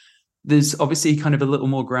 There's obviously kind of a little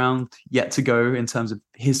more ground yet to go in terms of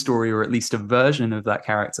his story, or at least a version of that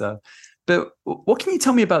character. But what can you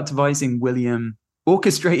tell me about devising William,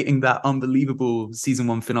 orchestrating that unbelievable season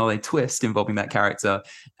 1 finale twist involving that character,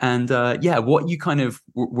 and what you kind of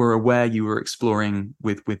were aware you were exploring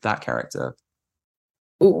with that character?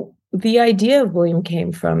 The idea of William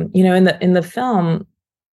came from, in the film,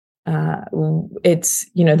 it's,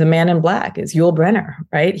 the Man in Black is Yul Brynner,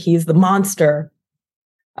 right? He's the monster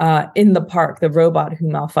in the park, the robot who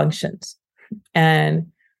malfunctions.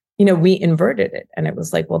 And, we inverted it. And it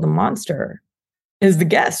was like, well, the monster is the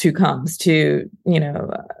guest who comes to,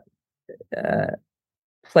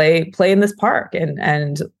 play in this park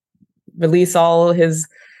and release all his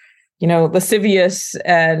lascivious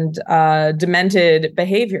and demented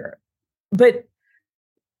behavior. But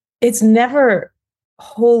it's never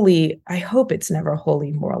wholly, I hope it's never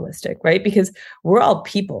wholly moralistic, right? Because we're all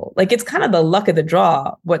people. Like, it's kind of the luck of the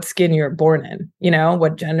draw what skin you're born in,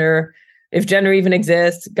 what gender, if gender even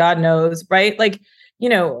exists, God knows, right? Like,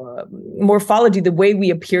 morphology, the way we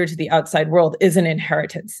appear to the outside world is an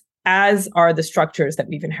inheritance, as are the structures that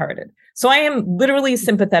we've inherited. So I am literally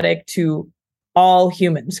sympathetic to all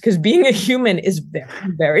humans, because being a human is very,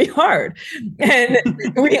 very hard. And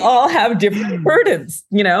we all have different burdens,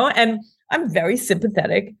 and I'm very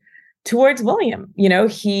sympathetic towards William.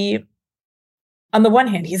 He, on the one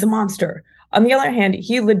hand, he's a monster. On the other hand,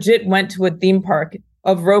 he legit went to a theme park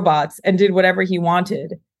of robots and did whatever he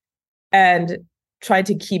wanted and tried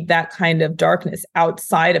to keep that kind of darkness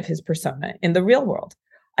outside of his persona in the real world.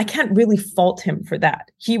 I can't really fault him for that.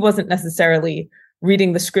 He wasn't necessarily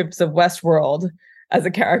reading the scripts of Westworld as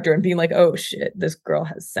a character and being like, oh shit, this girl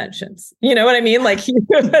has sentience. You know what I mean? Like,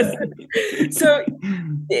 so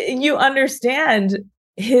you understand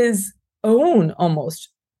his own almost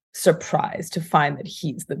surprise to find that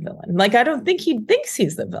he's the villain. Like, I don't think he thinks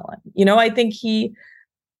he's the villain. I think he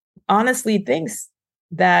honestly thinks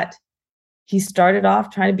that he started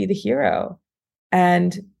off trying to be the hero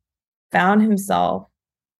and found himself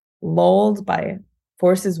lulled by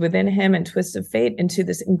forces within him and twists of fate into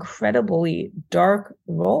this incredibly dark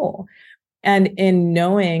role. And in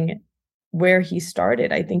knowing where he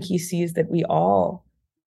started, I think he sees that we all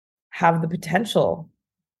have the potential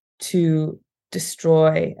to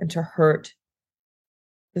destroy and to hurt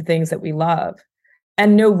the things that we love.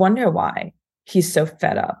 And no wonder why he's so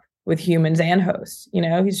fed up with humans and hosts.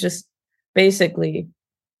 He's just basically,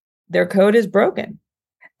 their code is broken.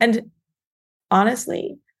 And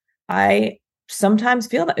honestly, I sometimes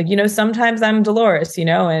feel that, sometimes I'm Dolores,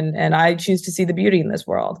 and I choose to see the beauty in this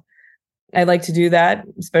world. I like to do that,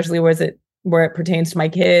 especially where it pertains to my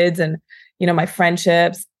kids and, my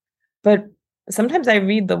friendships. But sometimes I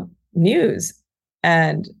read the news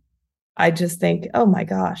and I just think, oh my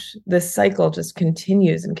gosh, this cycle just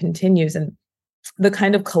continues and continues. And the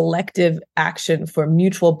kind of collective action for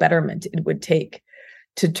mutual betterment it would take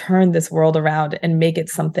to turn this world around and make it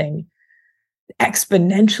something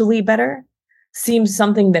exponentially better seems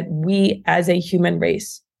something that we as a human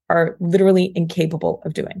race are literally incapable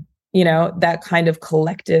of doing. That kind of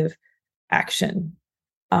collective action.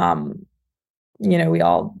 We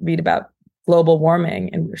all read about global warming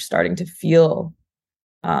and we're starting to feel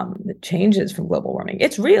the changes from global warming.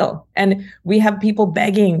 It's real. And we have people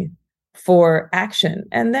begging for action.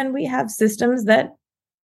 And then we have systems that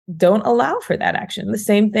don't allow for that action. The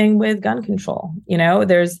same thing with gun control.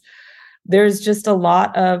 There's just a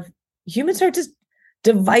lot of humans are just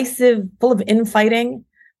divisive, full of infighting.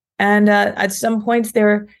 And at some points,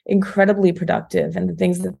 they're incredibly productive. And the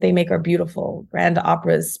things that they make are beautiful: grand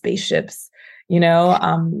operas, spaceships,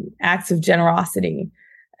 acts of generosity.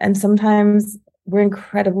 And sometimes we're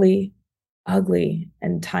incredibly ugly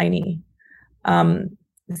and tiny.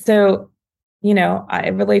 So, I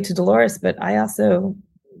relate to Dolores, but I also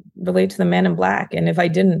relate to the Man in Black. And if I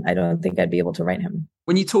didn't, I don't think I'd be able to write him.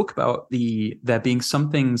 When you talk about there being some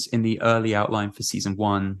things in the early outline for season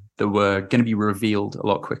 1 that were going to be revealed a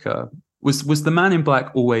lot quicker, was the Man in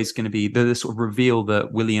Black always going to be the sort of reveal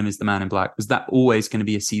that William is the Man in Black? Was that always going to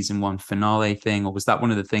be a season 1 finale thing, or was that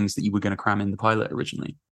one of the things that you were going to cram in the pilot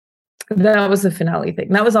originally? That was a finale thing.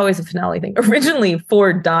 That was always a finale thing. Originally,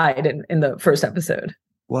 Ford died in the first episode.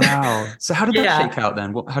 Wow. So how did that shake out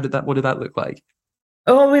then? What did that look like?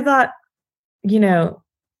 Oh, we thought,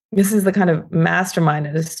 this is the kind of mastermind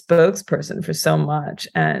and a spokesperson for so much.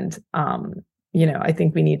 And, I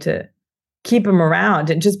think we need to keep him around.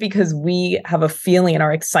 And just because we have a feeling and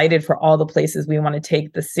are excited for all the places we want to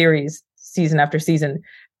take the series season after season,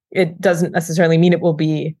 it doesn't necessarily mean it will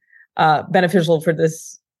be beneficial for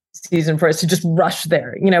this season for us to just rush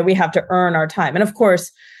there. We have to earn our time. And of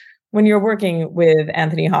course, when you're working with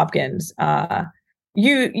Anthony Hopkins,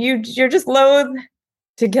 you're just loath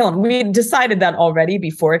to kill him. We decided that already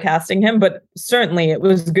before casting him, but certainly it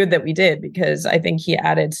was good that we did, because I think he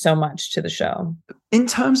added so much to the show. In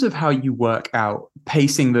terms of how you work out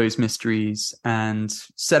pacing those mysteries and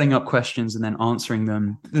setting up questions and then answering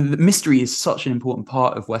them, the mystery is such an important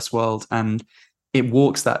part of Westworld, and it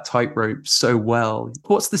walks that tightrope so well.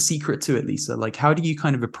 What's the secret to it, Lisa? Like, how do you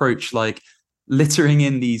kind of approach littering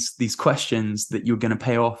in these questions that you're going to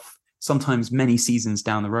pay off sometimes many seasons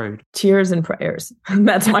down the road? Tears and prayers.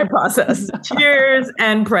 That's my process. Tears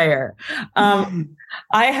and prayer.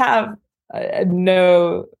 I have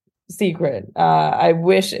no secret. I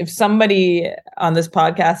wish if somebody on this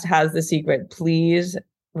podcast has the secret, please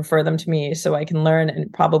refer them to me so I can learn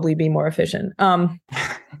and probably be more efficient.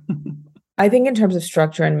 I think in terms of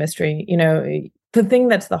structure and mystery, the thing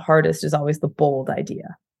that's the hardest is always the bold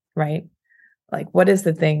idea, right? Like, what is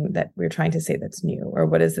the thing that we're trying to say that's new? Or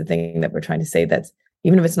what is the thing that we're trying to say that's,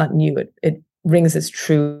 even if it's not new, it rings as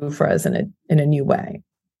true for us in a new way?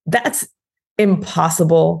 That's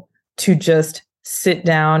impossible to just sit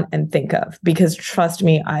down and think of, because trust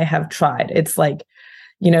me, I have tried. It's like,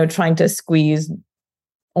 trying to squeeze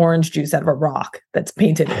orange juice out of a rock that's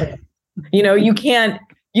painted. You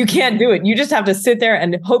can't do it. You just have to sit there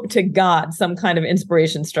and hope to God some kind of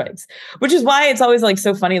inspiration strikes, which is why it's always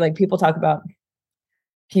so funny. People talk about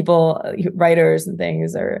people, writers and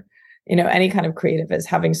things, or, any kind of creative as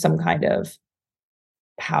having some kind of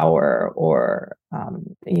power or,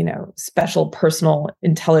 special personal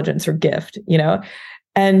intelligence or gift,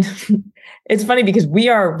 and it's funny because we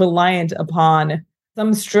are reliant upon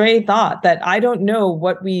some stray thought that I don't know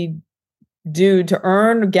what we do to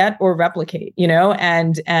earn, get, or replicate,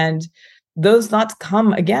 and those thoughts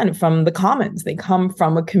come again from the commons. They come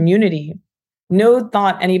from a community. No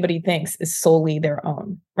thought anybody thinks is solely their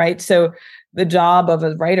own, right? So the job of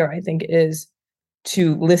a writer, I think, is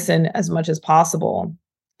to listen as much as possible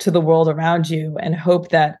to the world around you and hope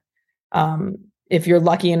that if you're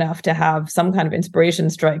lucky enough to have some kind of inspiration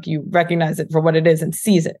strike, you recognize it for what it is and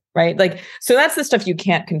seize it, right? So that's the stuff you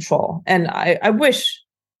can't control. And I wish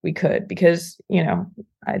we could, because,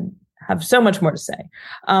 I have so much more to say.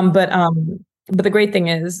 But the great thing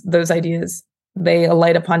is those ideas, they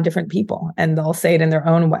alight upon different people and they'll say it in their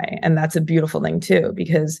own way. And that's a beautiful thing too,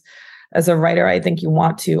 because as a writer, I think you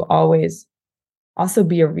want to always also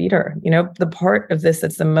be a reader. The part of this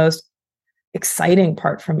that's the most exciting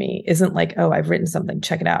part for me isn't oh, I've written something,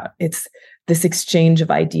 check it out. It's this exchange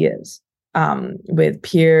of ideas with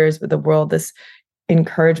peers, with the world, this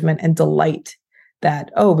encouragement and delight that,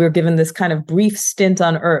 oh, we're given this kind of brief stint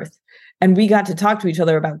on Earth and we got to talk to each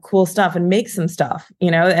other about cool stuff and make some stuff,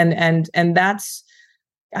 and that's,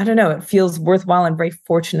 I don't know, it feels worthwhile and very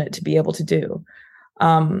fortunate to be able to do.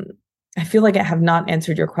 I feel like I have not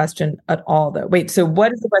answered your question at all, though. Wait, so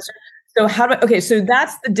what is the question? So so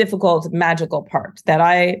that's the difficult, magical part that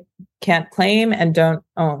I can't claim and don't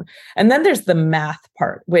own. And then there's the math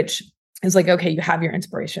part, which is okay, you have your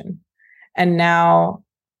inspiration. And now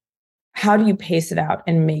how do you pace it out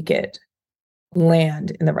and make it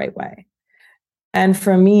land in the right way? And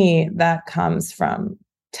for me, that comes from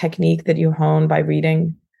technique that you hone by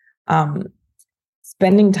reading.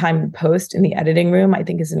 spending time in post in the editing room, I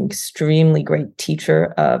think, is an extremely great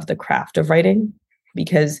teacher of the craft of writing,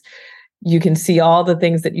 because you can see all the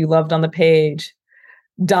things that you loved on the page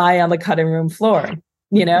die on the cutting room floor,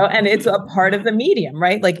 and it's a part of the medium,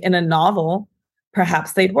 right? Like in a novel,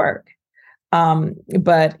 perhaps they'd work.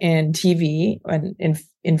 But in TV and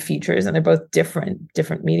in features, and they're both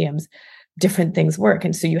different mediums, different things work.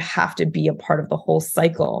 And so you have to be a part of the whole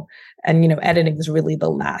cycle. And, editing is really the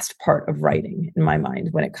last part of writing in my mind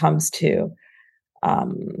when it comes to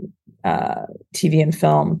TV and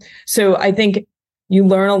film. So I think you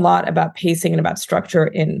learn a lot about pacing and about structure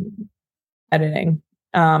in editing.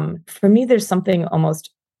 For me, there's something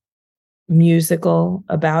almost musical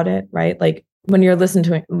about it, right? Like when you're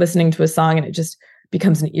listening to a song and it just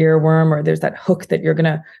becomes an earworm, or there's that hook that you're going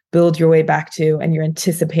to build your way back to, and you're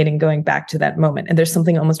anticipating going back to that moment. And there's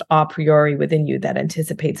something almost a priori within you that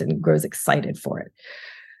anticipates and grows excited for it.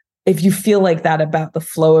 If you feel like that about the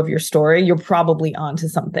flow of your story, you're probably onto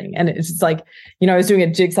something. And it's just like, I was doing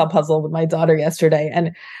a jigsaw puzzle with my daughter yesterday,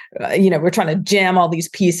 and, we're trying to jam all these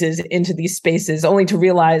pieces into these spaces, only to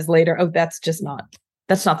realize later, oh, that's not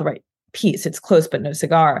the right piece. It's close, but no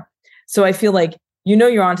cigar. So I feel like,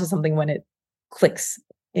 you're onto something when it clicks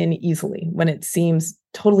in easily, when it seems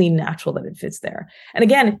totally natural that it fits there. And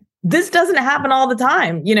again, this doesn't happen all the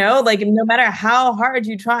time, like no matter how hard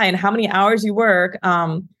you try and how many hours you work,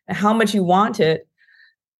 and how much you want it,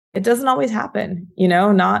 it doesn't always happen,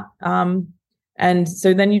 and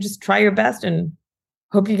so then you just try your best and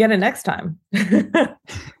hope you get it next time.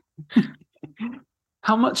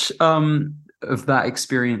 How much of that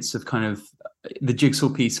experience of kind of the jigsaw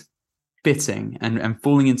piece fitting and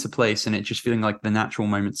falling into place, and it just feeling like the natural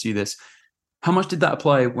moment to do this, how much did that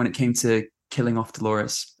apply when it came to killing off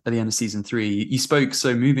Dolores at the end of season 3? You spoke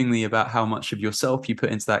so movingly about how much of yourself you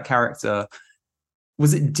put into that character.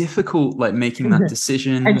 Was it difficult, like making that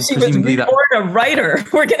decision? And she was a writer.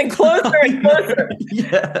 We're getting closer and closer.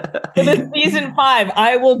 Yeah. In this season 5,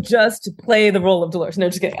 I will just play the role of Dolores. No,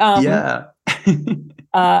 just kidding.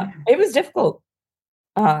 It was difficult.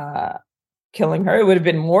 Killing her. It would have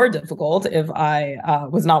been more difficult if I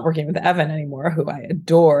was not working with Evan anymore, who I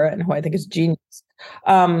adore and who I think is genius.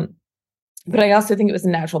 But I also think it was a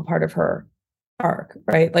natural part of her arc,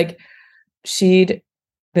 right? Like she'd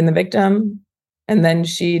been the victim, and then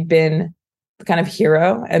she'd been the kind of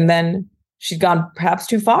hero, and then she'd gone perhaps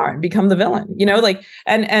too far and become the villain,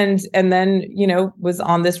 and then, was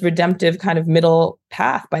on this redemptive kind of middle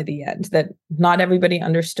path by the end that not everybody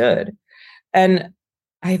understood. And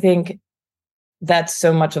I think that's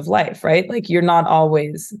so much of life, right? Like you're not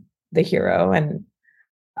always the hero, and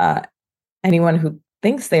anyone who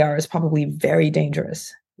thinks they are is probably very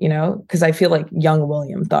dangerous, because I feel like young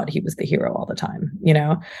William thought he was the hero all the time.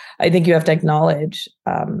 I think you have to acknowledge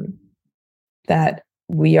that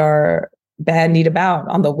we are bandied about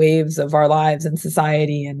on the waves of our lives and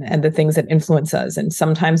society and the things that influence us. And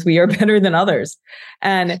sometimes we are better than others.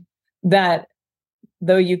 And that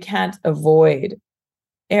though you can't avoid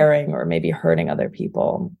erring or maybe hurting other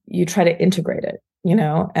people, you try to integrate it,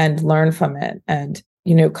 and learn from it, and,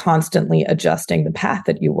 constantly adjusting the path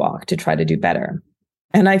that you walk to try to do better.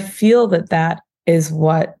 And I feel that is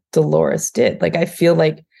what Dolores did. Like, I feel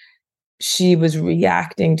like she was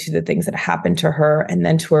reacting to the things that happened to her, and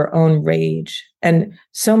then to her own rage and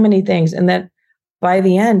so many things. And that by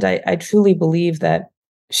the end, I truly believe that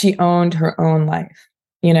she owned her own life,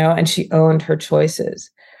 and she owned her choices.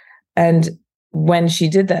 And when she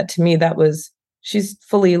did that, to me, she's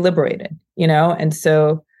fully liberated, And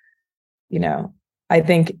so, I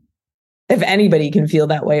think if anybody can feel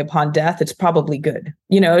that way upon death, it's probably good,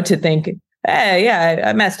 to think, hey, yeah,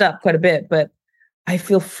 I messed up quite a bit, but I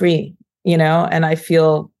feel free, and I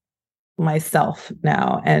feel myself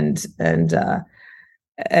now, and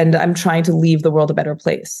I'm trying to leave the world a better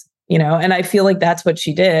place, and I feel like that's what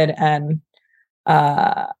she did. And,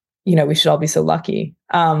 we should all be so lucky.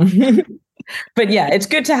 But yeah, it's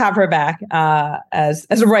good to have her back as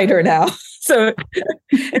a writer now. So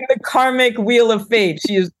in the karmic wheel of fate,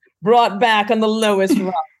 she is brought back on the lowest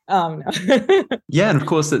rung. Yeah, and of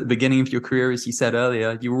course, at the beginning of your career, as you said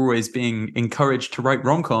earlier, you were always being encouraged to write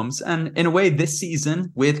rom-coms. And in a way, this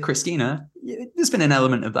season with Christina, there's been an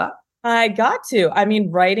element of that. I got to. I mean,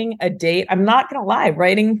 writing a date, I'm not going to lie,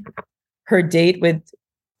 writing her date with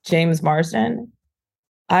James Marsden,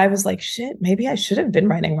 I was like, shit, maybe I should have been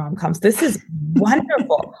writing rom-coms. This is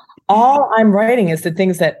wonderful. All I'm writing is the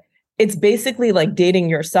things that it's basically like dating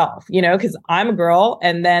yourself, because I'm a girl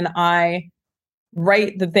and then I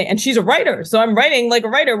write the thing, and she's a writer. So I'm writing like a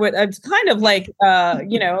writer with, it's kind of like, and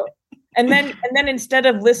then instead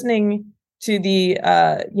of listening to the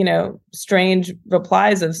strange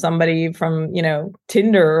replies of somebody from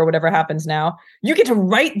Tinder or whatever happens now. You get to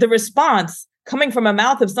write the response coming from a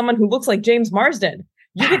mouth of someone who looks like James Marsden.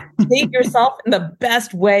 You get to date yourself in the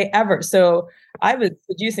best way ever. So I was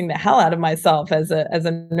seducing the hell out of myself as a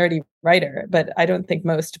nerdy writer, but I don't think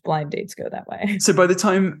most blind dates go that way. So by the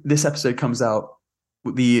time this episode comes out,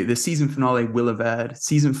 the season finale will have aired.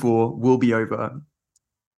 Season 4 will be over.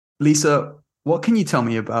 Lisa, what can you tell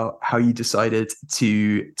me about how you decided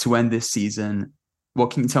to end this season?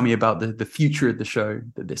 What can you tell me about the future of the show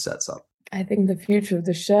that this sets up? I think the future of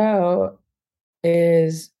the show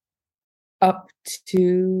is up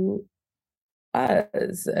to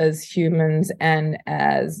us as humans and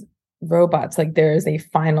as robots. Like, there is a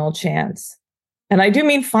final chance, and I do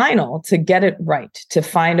mean final, to get it right, to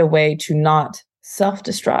find a way to not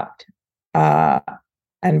self-destruct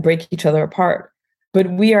and break each other apart. But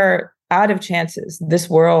we are out of chances. This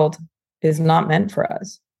world is not meant for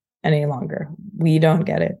us any longer. We don't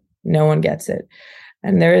get it. No one gets it.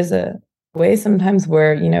 And there is a way sometimes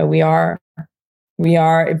where, we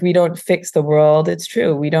are, if we don't fix the world, it's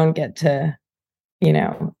true, we don't get to,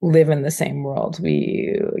 live in the same world.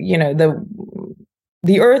 The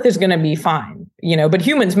earth is going to be fine, but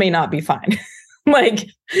humans may not be fine. Like,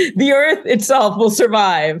 the earth itself will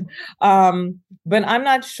survive. But I'm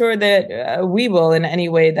not sure that we will in any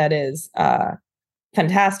way that is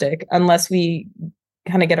fantastic unless we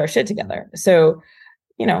kind of get our shit together. So,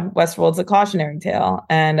 Westworld's a cautionary tale.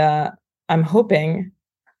 And I'm hoping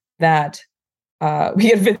that we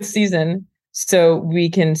get a 5th season so we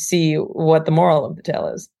can see what the moral of the tale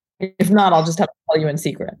is. If not, I'll just have to tell you in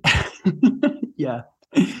secret. Yeah.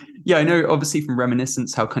 Yeah, I know obviously from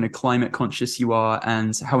Reminiscence how kind of climate conscious you are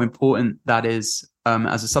and how important that is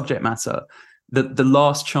as a subject matter. The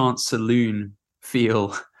last chance saloon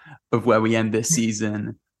feel of where we end this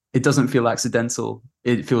season, it doesn't feel accidental.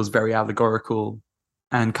 It feels very allegorical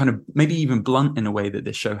and kind of maybe even blunt in a way that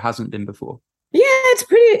this show hasn't been before. Yeah, it's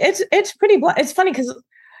pretty blunt. It's funny because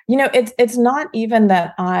it's not even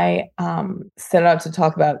that I set out to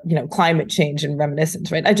talk about climate change and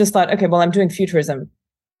Reminiscence, right? I just thought, okay, well, I'm doing futurism.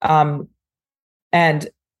 And,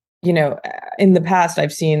 in the past,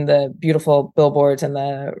 I've seen the beautiful billboards and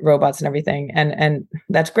the robots and everything, and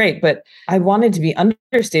that's great. But I wanted to be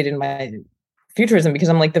understated in my futurism because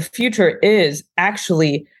I'm like, the future is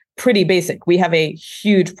actually pretty basic. We have a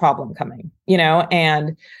huge problem coming,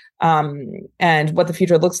 and what the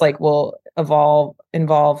future looks like will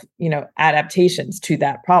involve, adaptations to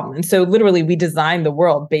that problem. And so literally we design the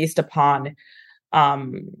world based upon,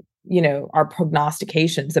 our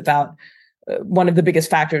prognostications about one of the biggest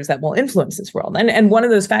factors that will influence this world. And one of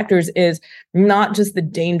those factors is not just the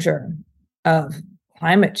danger of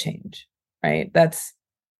climate change, right? That's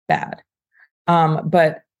bad.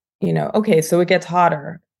 But, okay, so it gets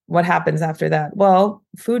hotter. What happens after that? Well,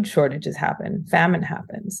 food shortages happen, famine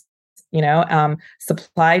happens,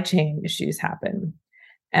 supply chain issues happen,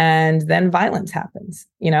 and then violence happens,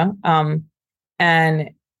 and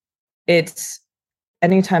it's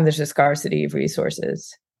anytime there's a scarcity of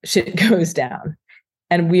resources, shit goes down.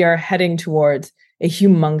 And we are heading towards a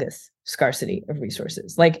humongous scarcity of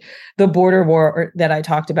resources. Like the border war that I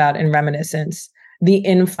talked about in Reminiscence, the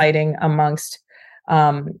infighting amongst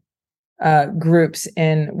groups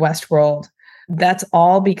in Westworld, that's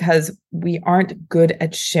all because we aren't good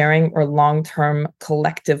at sharing or long-term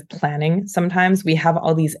collective planning. Sometimes we have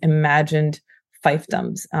all these imagined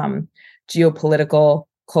fiefdoms, geopolitical,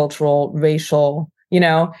 cultural, racial,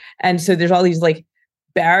 and so there's all these like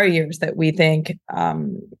barriers that we think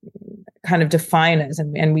kind of define us,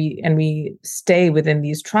 and we stay within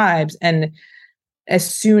these tribes. And as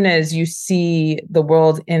soon as you see the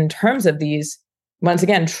world in terms of these, once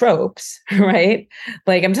again, tropes, right?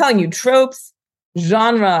 Like I'm telling you, tropes,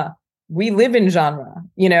 genre, we live in genre,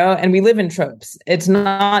 and we live in tropes. It's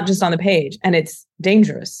not just on the page, and it's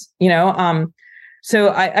dangerous, So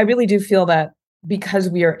I really do feel that because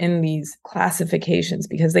we are in these classifications,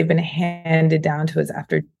 because they've been handed down to us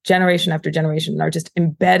after generation, and are just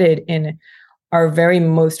embedded in our very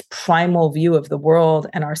most primal view of the world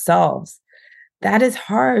and ourselves, that is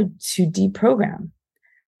hard to deprogram.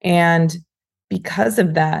 And because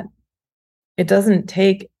of that, it doesn't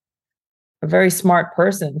take a very smart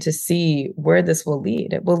person to see where this will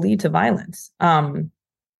lead. It will lead to violence and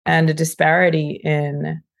a disparity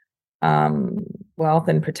in wealth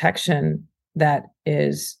and protection that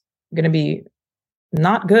is going to be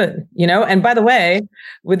not good, And by the way,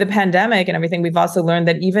 with the pandemic and everything, we've also learned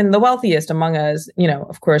that even the wealthiest among us,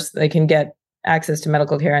 of course, they can get access to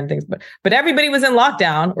medical care and things, but everybody was in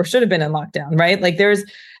lockdown or should have been in lockdown, right? Like there's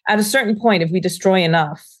at a certain point, if we destroy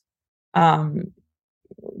enough,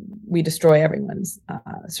 we destroy everyone's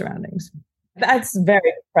surroundings. That's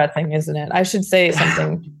very depressing, isn't it? I should say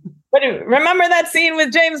something. But remember that scene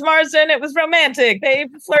with James Marsden? It was romantic. They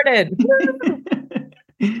flirted.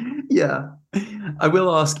 Yeah. I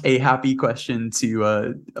will ask a happy question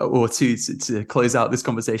to close out this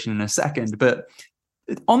conversation in a second. But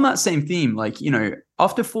on that same theme, like,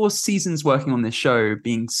 after 4 seasons working on this show,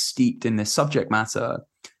 being steeped in this subject matter,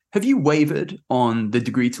 have you wavered on the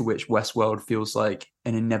degree to which Westworld feels like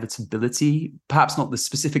an inevitability? Perhaps not the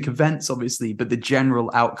specific events, obviously, but the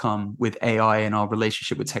general outcome with AI and our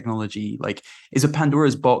relationship with technology. Like, is a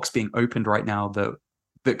Pandora's box being opened right now that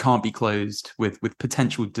can't be closed, with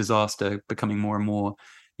potential disaster becoming more and more,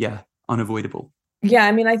 unavoidable? Yeah,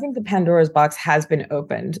 I mean, I think the Pandora's box has been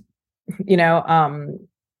opened. We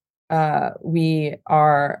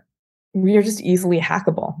are just easily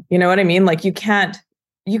hackable. You know what I mean? Like, you can't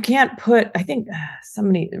put, I think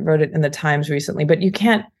somebody wrote it in the Times recently, but you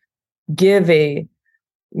can't give a,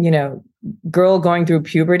 girl going through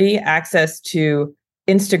puberty access to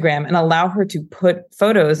Instagram and allow her to put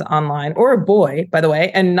photos online, or a boy, by the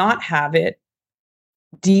way, and not have it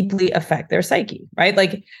deeply affect their psyche, right?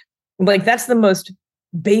 Like that's the most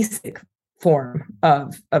basic form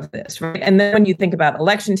of this, right? And then when you think about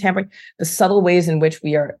election tampering, the subtle ways in which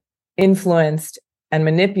we are influenced and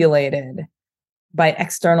manipulated by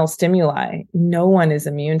external stimuli, no one is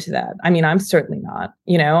immune to that. I mean, I'm certainly not,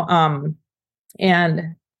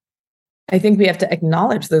 and I think we have to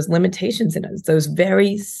acknowledge those limitations in us, those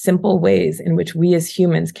very simple ways in which we as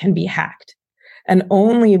humans can be hacked. And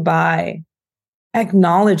only by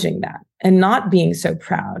acknowledging that and not being so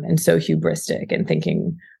proud and so hubristic and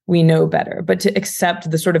thinking we know better, but to accept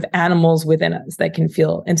the sort of animals within us that can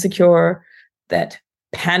feel insecure, that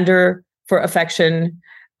pander for affection,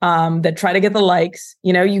 that try to get the likes,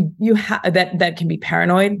 that can be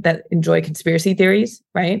paranoid, that enjoy conspiracy theories,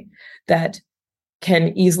 right? That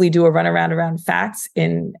can easily do a runaround around facts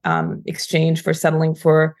in exchange for settling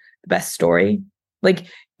for the best story. Like,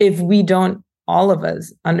 if we don't, all of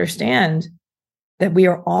us, understand that we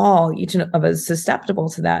are all, each of us, susceptible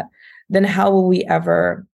to that, then how will we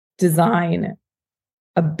ever design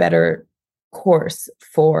a better course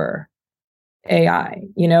for AI?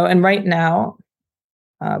 And right now,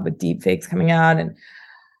 with deepfakes coming out and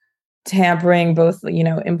tampering, both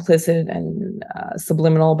implicit and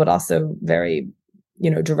subliminal, but also very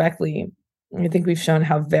directly, I think we've shown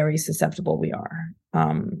how very susceptible we are.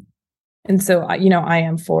 And so I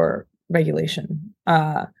am for regulation.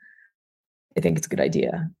 I think it's a good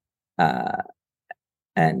idea,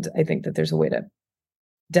 and I think that there's a way to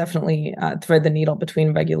definitely thread the needle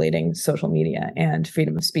between regulating social media and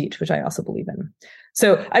freedom of speech, which I also believe in.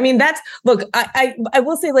 So, I mean, I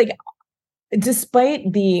will say, like,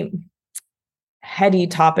 despite the heady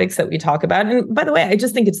topics that we talk about, and by the way, I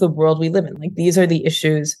just think it's the world we live in. Like, these are the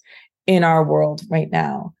issues in our world right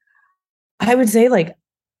now. I would say, like,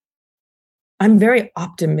 I'm very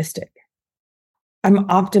optimistic. I'm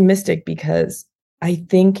optimistic because I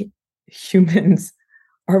think humans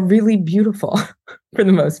are really beautiful for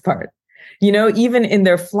the most part. Even in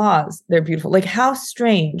their flaws, they're beautiful. Like, how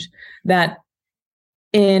strange that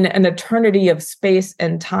in an eternity of space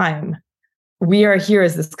and time, we are here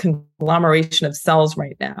as this conglomeration of cells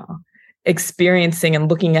right now, experiencing and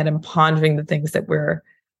looking at and pondering the things that we're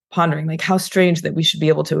pondering. Like, how strange that we should be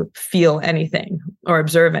able to feel anything or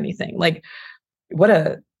observe anything. Like, what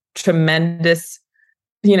a tremendous,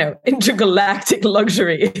 intergalactic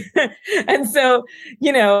luxury. And so,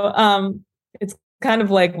 it's kind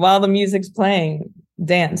of like, while the music's playing,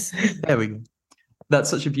 dance. There we go. That's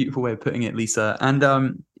such a beautiful way of putting it, Lisa. And,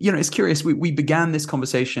 it's curious. We began this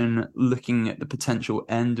conversation looking at the potential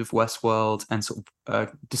end of Westworld and sort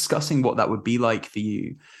of discussing what that would be like for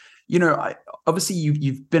you. Obviously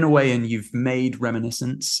you've been away and you've made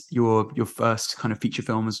Reminiscence your first kind of feature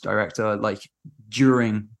film as director, like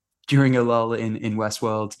during a lull in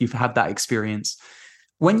Westworld. You've had that experience.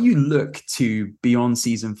 When you look to beyond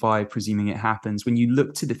season 5, presuming it happens, when you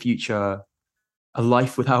look to the future, a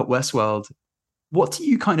life without Westworld, what do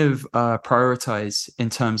you kind of prioritize in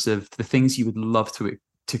terms of the things you would love to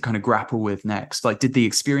kind of grapple with next? Like, did the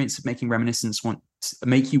experience of making Reminiscence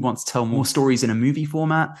make you want to tell more stories in a movie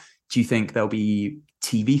format? Do you think there'll be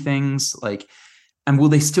TV things? Like, and will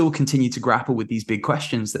they still continue to grapple with these big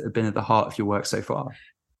questions that have been at the heart of your work so far?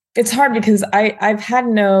 It's hard because I've had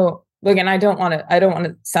no, look, and I don't want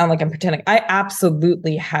to sound like I'm pretending. I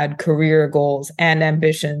absolutely had career goals and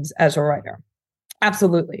ambitions as a writer.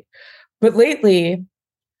 Absolutely. But lately,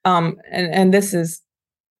 and this is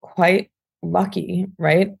quite lucky,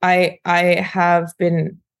 right? I have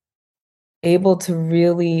been able to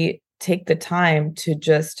really take the time to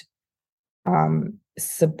just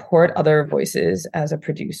support other voices as a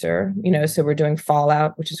producer, so we're doing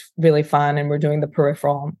Fallout, which is really fun, and we're doing The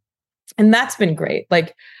Peripheral. And that's been great,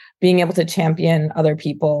 like being able to champion other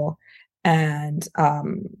people and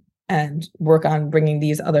work on bringing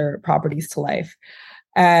these other properties to life.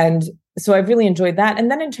 And so I've really enjoyed that.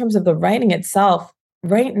 And then in terms of the writing itself,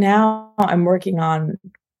 right now I'm working on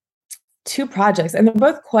 2 projects, and they're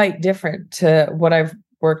both quite different to what I've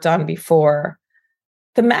worked on before.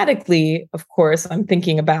 Thematically, of course, I'm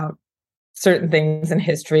thinking about certain things in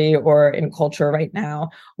history or in culture right now.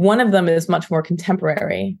 One of them is much more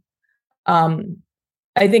contemporary.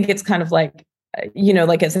 I think it's kind of like,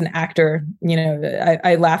 like as an actor,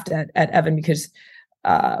 I laughed at Evan because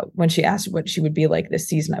when she asked what she would be like this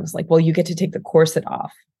season, I was like, well, you get to take the corset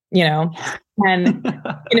off, and,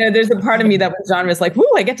 there's a part of me that was genre is like,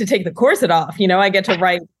 whoo, I get to take the corset off. I get to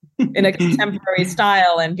write in a contemporary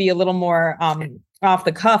style and be a little more off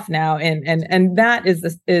the cuff now. And that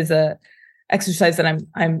is a exercise that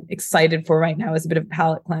I'm excited for right now as a bit of a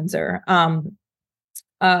palate cleanser.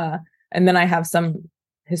 And then I have some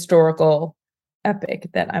historical epic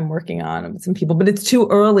that I'm working on with some people, but it's too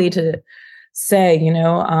early to say,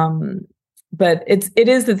 but it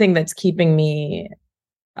is the thing that's keeping me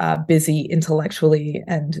busy intellectually,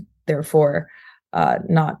 and therefore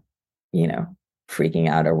not, freaking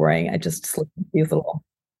out or worrying. I just slip into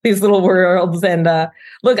these little worlds. And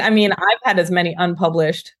look, I mean, I've had as many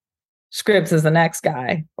unpublished scripts as the next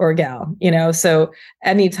guy or gal, so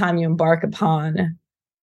anytime you embark upon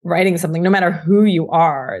writing something, no matter who you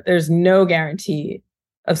are, there's no guarantee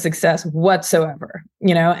of success whatsoever,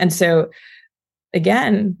 and so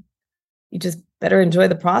again, you just better enjoy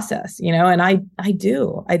the process, and I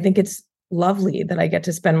think it's lovely that I get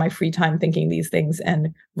to spend my free time thinking these things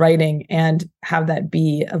and writing and have that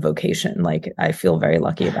be a vocation. Like, I feel very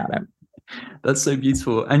lucky about it. That's so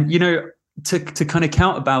beautiful. And, to kind of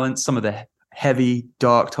counterbalance some of the heavy,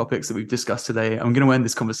 dark topics that we've discussed today, I'm going to end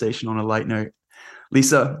this conversation on a light note.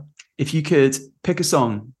 Lisa, if you could pick a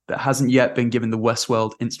song that hasn't yet been given the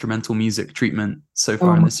Westworld instrumental music treatment so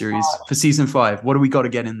far in the series for season 5, what do we got to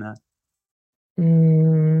get in there?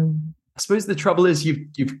 I suppose the trouble is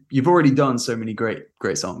you've already done so many great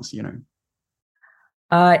songs,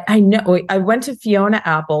 I know. I went to Fiona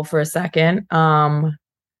Apple for a second. I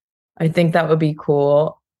think that would be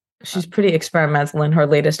cool. She's pretty experimental in her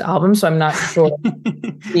latest album, so I'm not sure.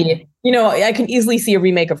 I can easily see a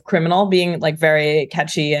remake of Criminal being like very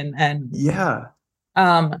catchy and yeah.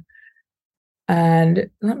 And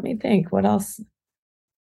let me think, what else?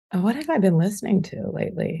 What have I been listening to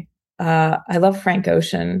lately? I love Frank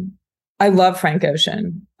Ocean. I want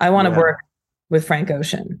to work with Frank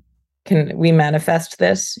Ocean. Can we manifest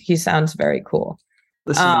this? He sounds very cool.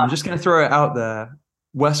 Listen, I'm just going to throw it out there.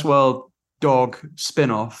 Westworld dog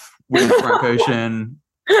spin-off with Frank Ocean.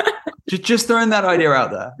 just throwing that idea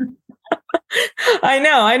out there. I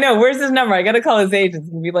know. Where's his number? I got to call his agents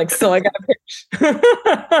and be like, so I got a pitch.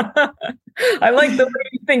 I like the way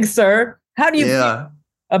you think, sir. How do you feel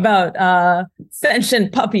about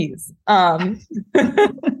sentient puppies?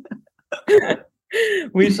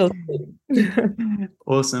 We shall see.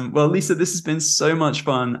 Awesome. Well, Lisa, this has been so much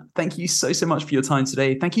fun. Thank you so much for your time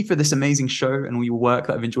today. Thank you for this amazing show and all your work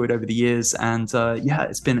that I've enjoyed over the years. And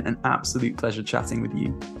it's been an absolute pleasure chatting with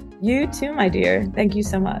you. You too, my dear. Thank you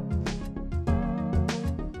so much.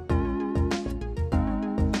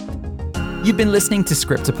 You've been listening to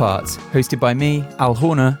Script Apart, hosted by me, Al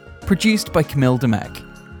Horner, produced by Camille Demek.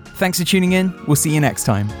 Thanks for tuning in. We'll see you next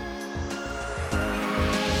time.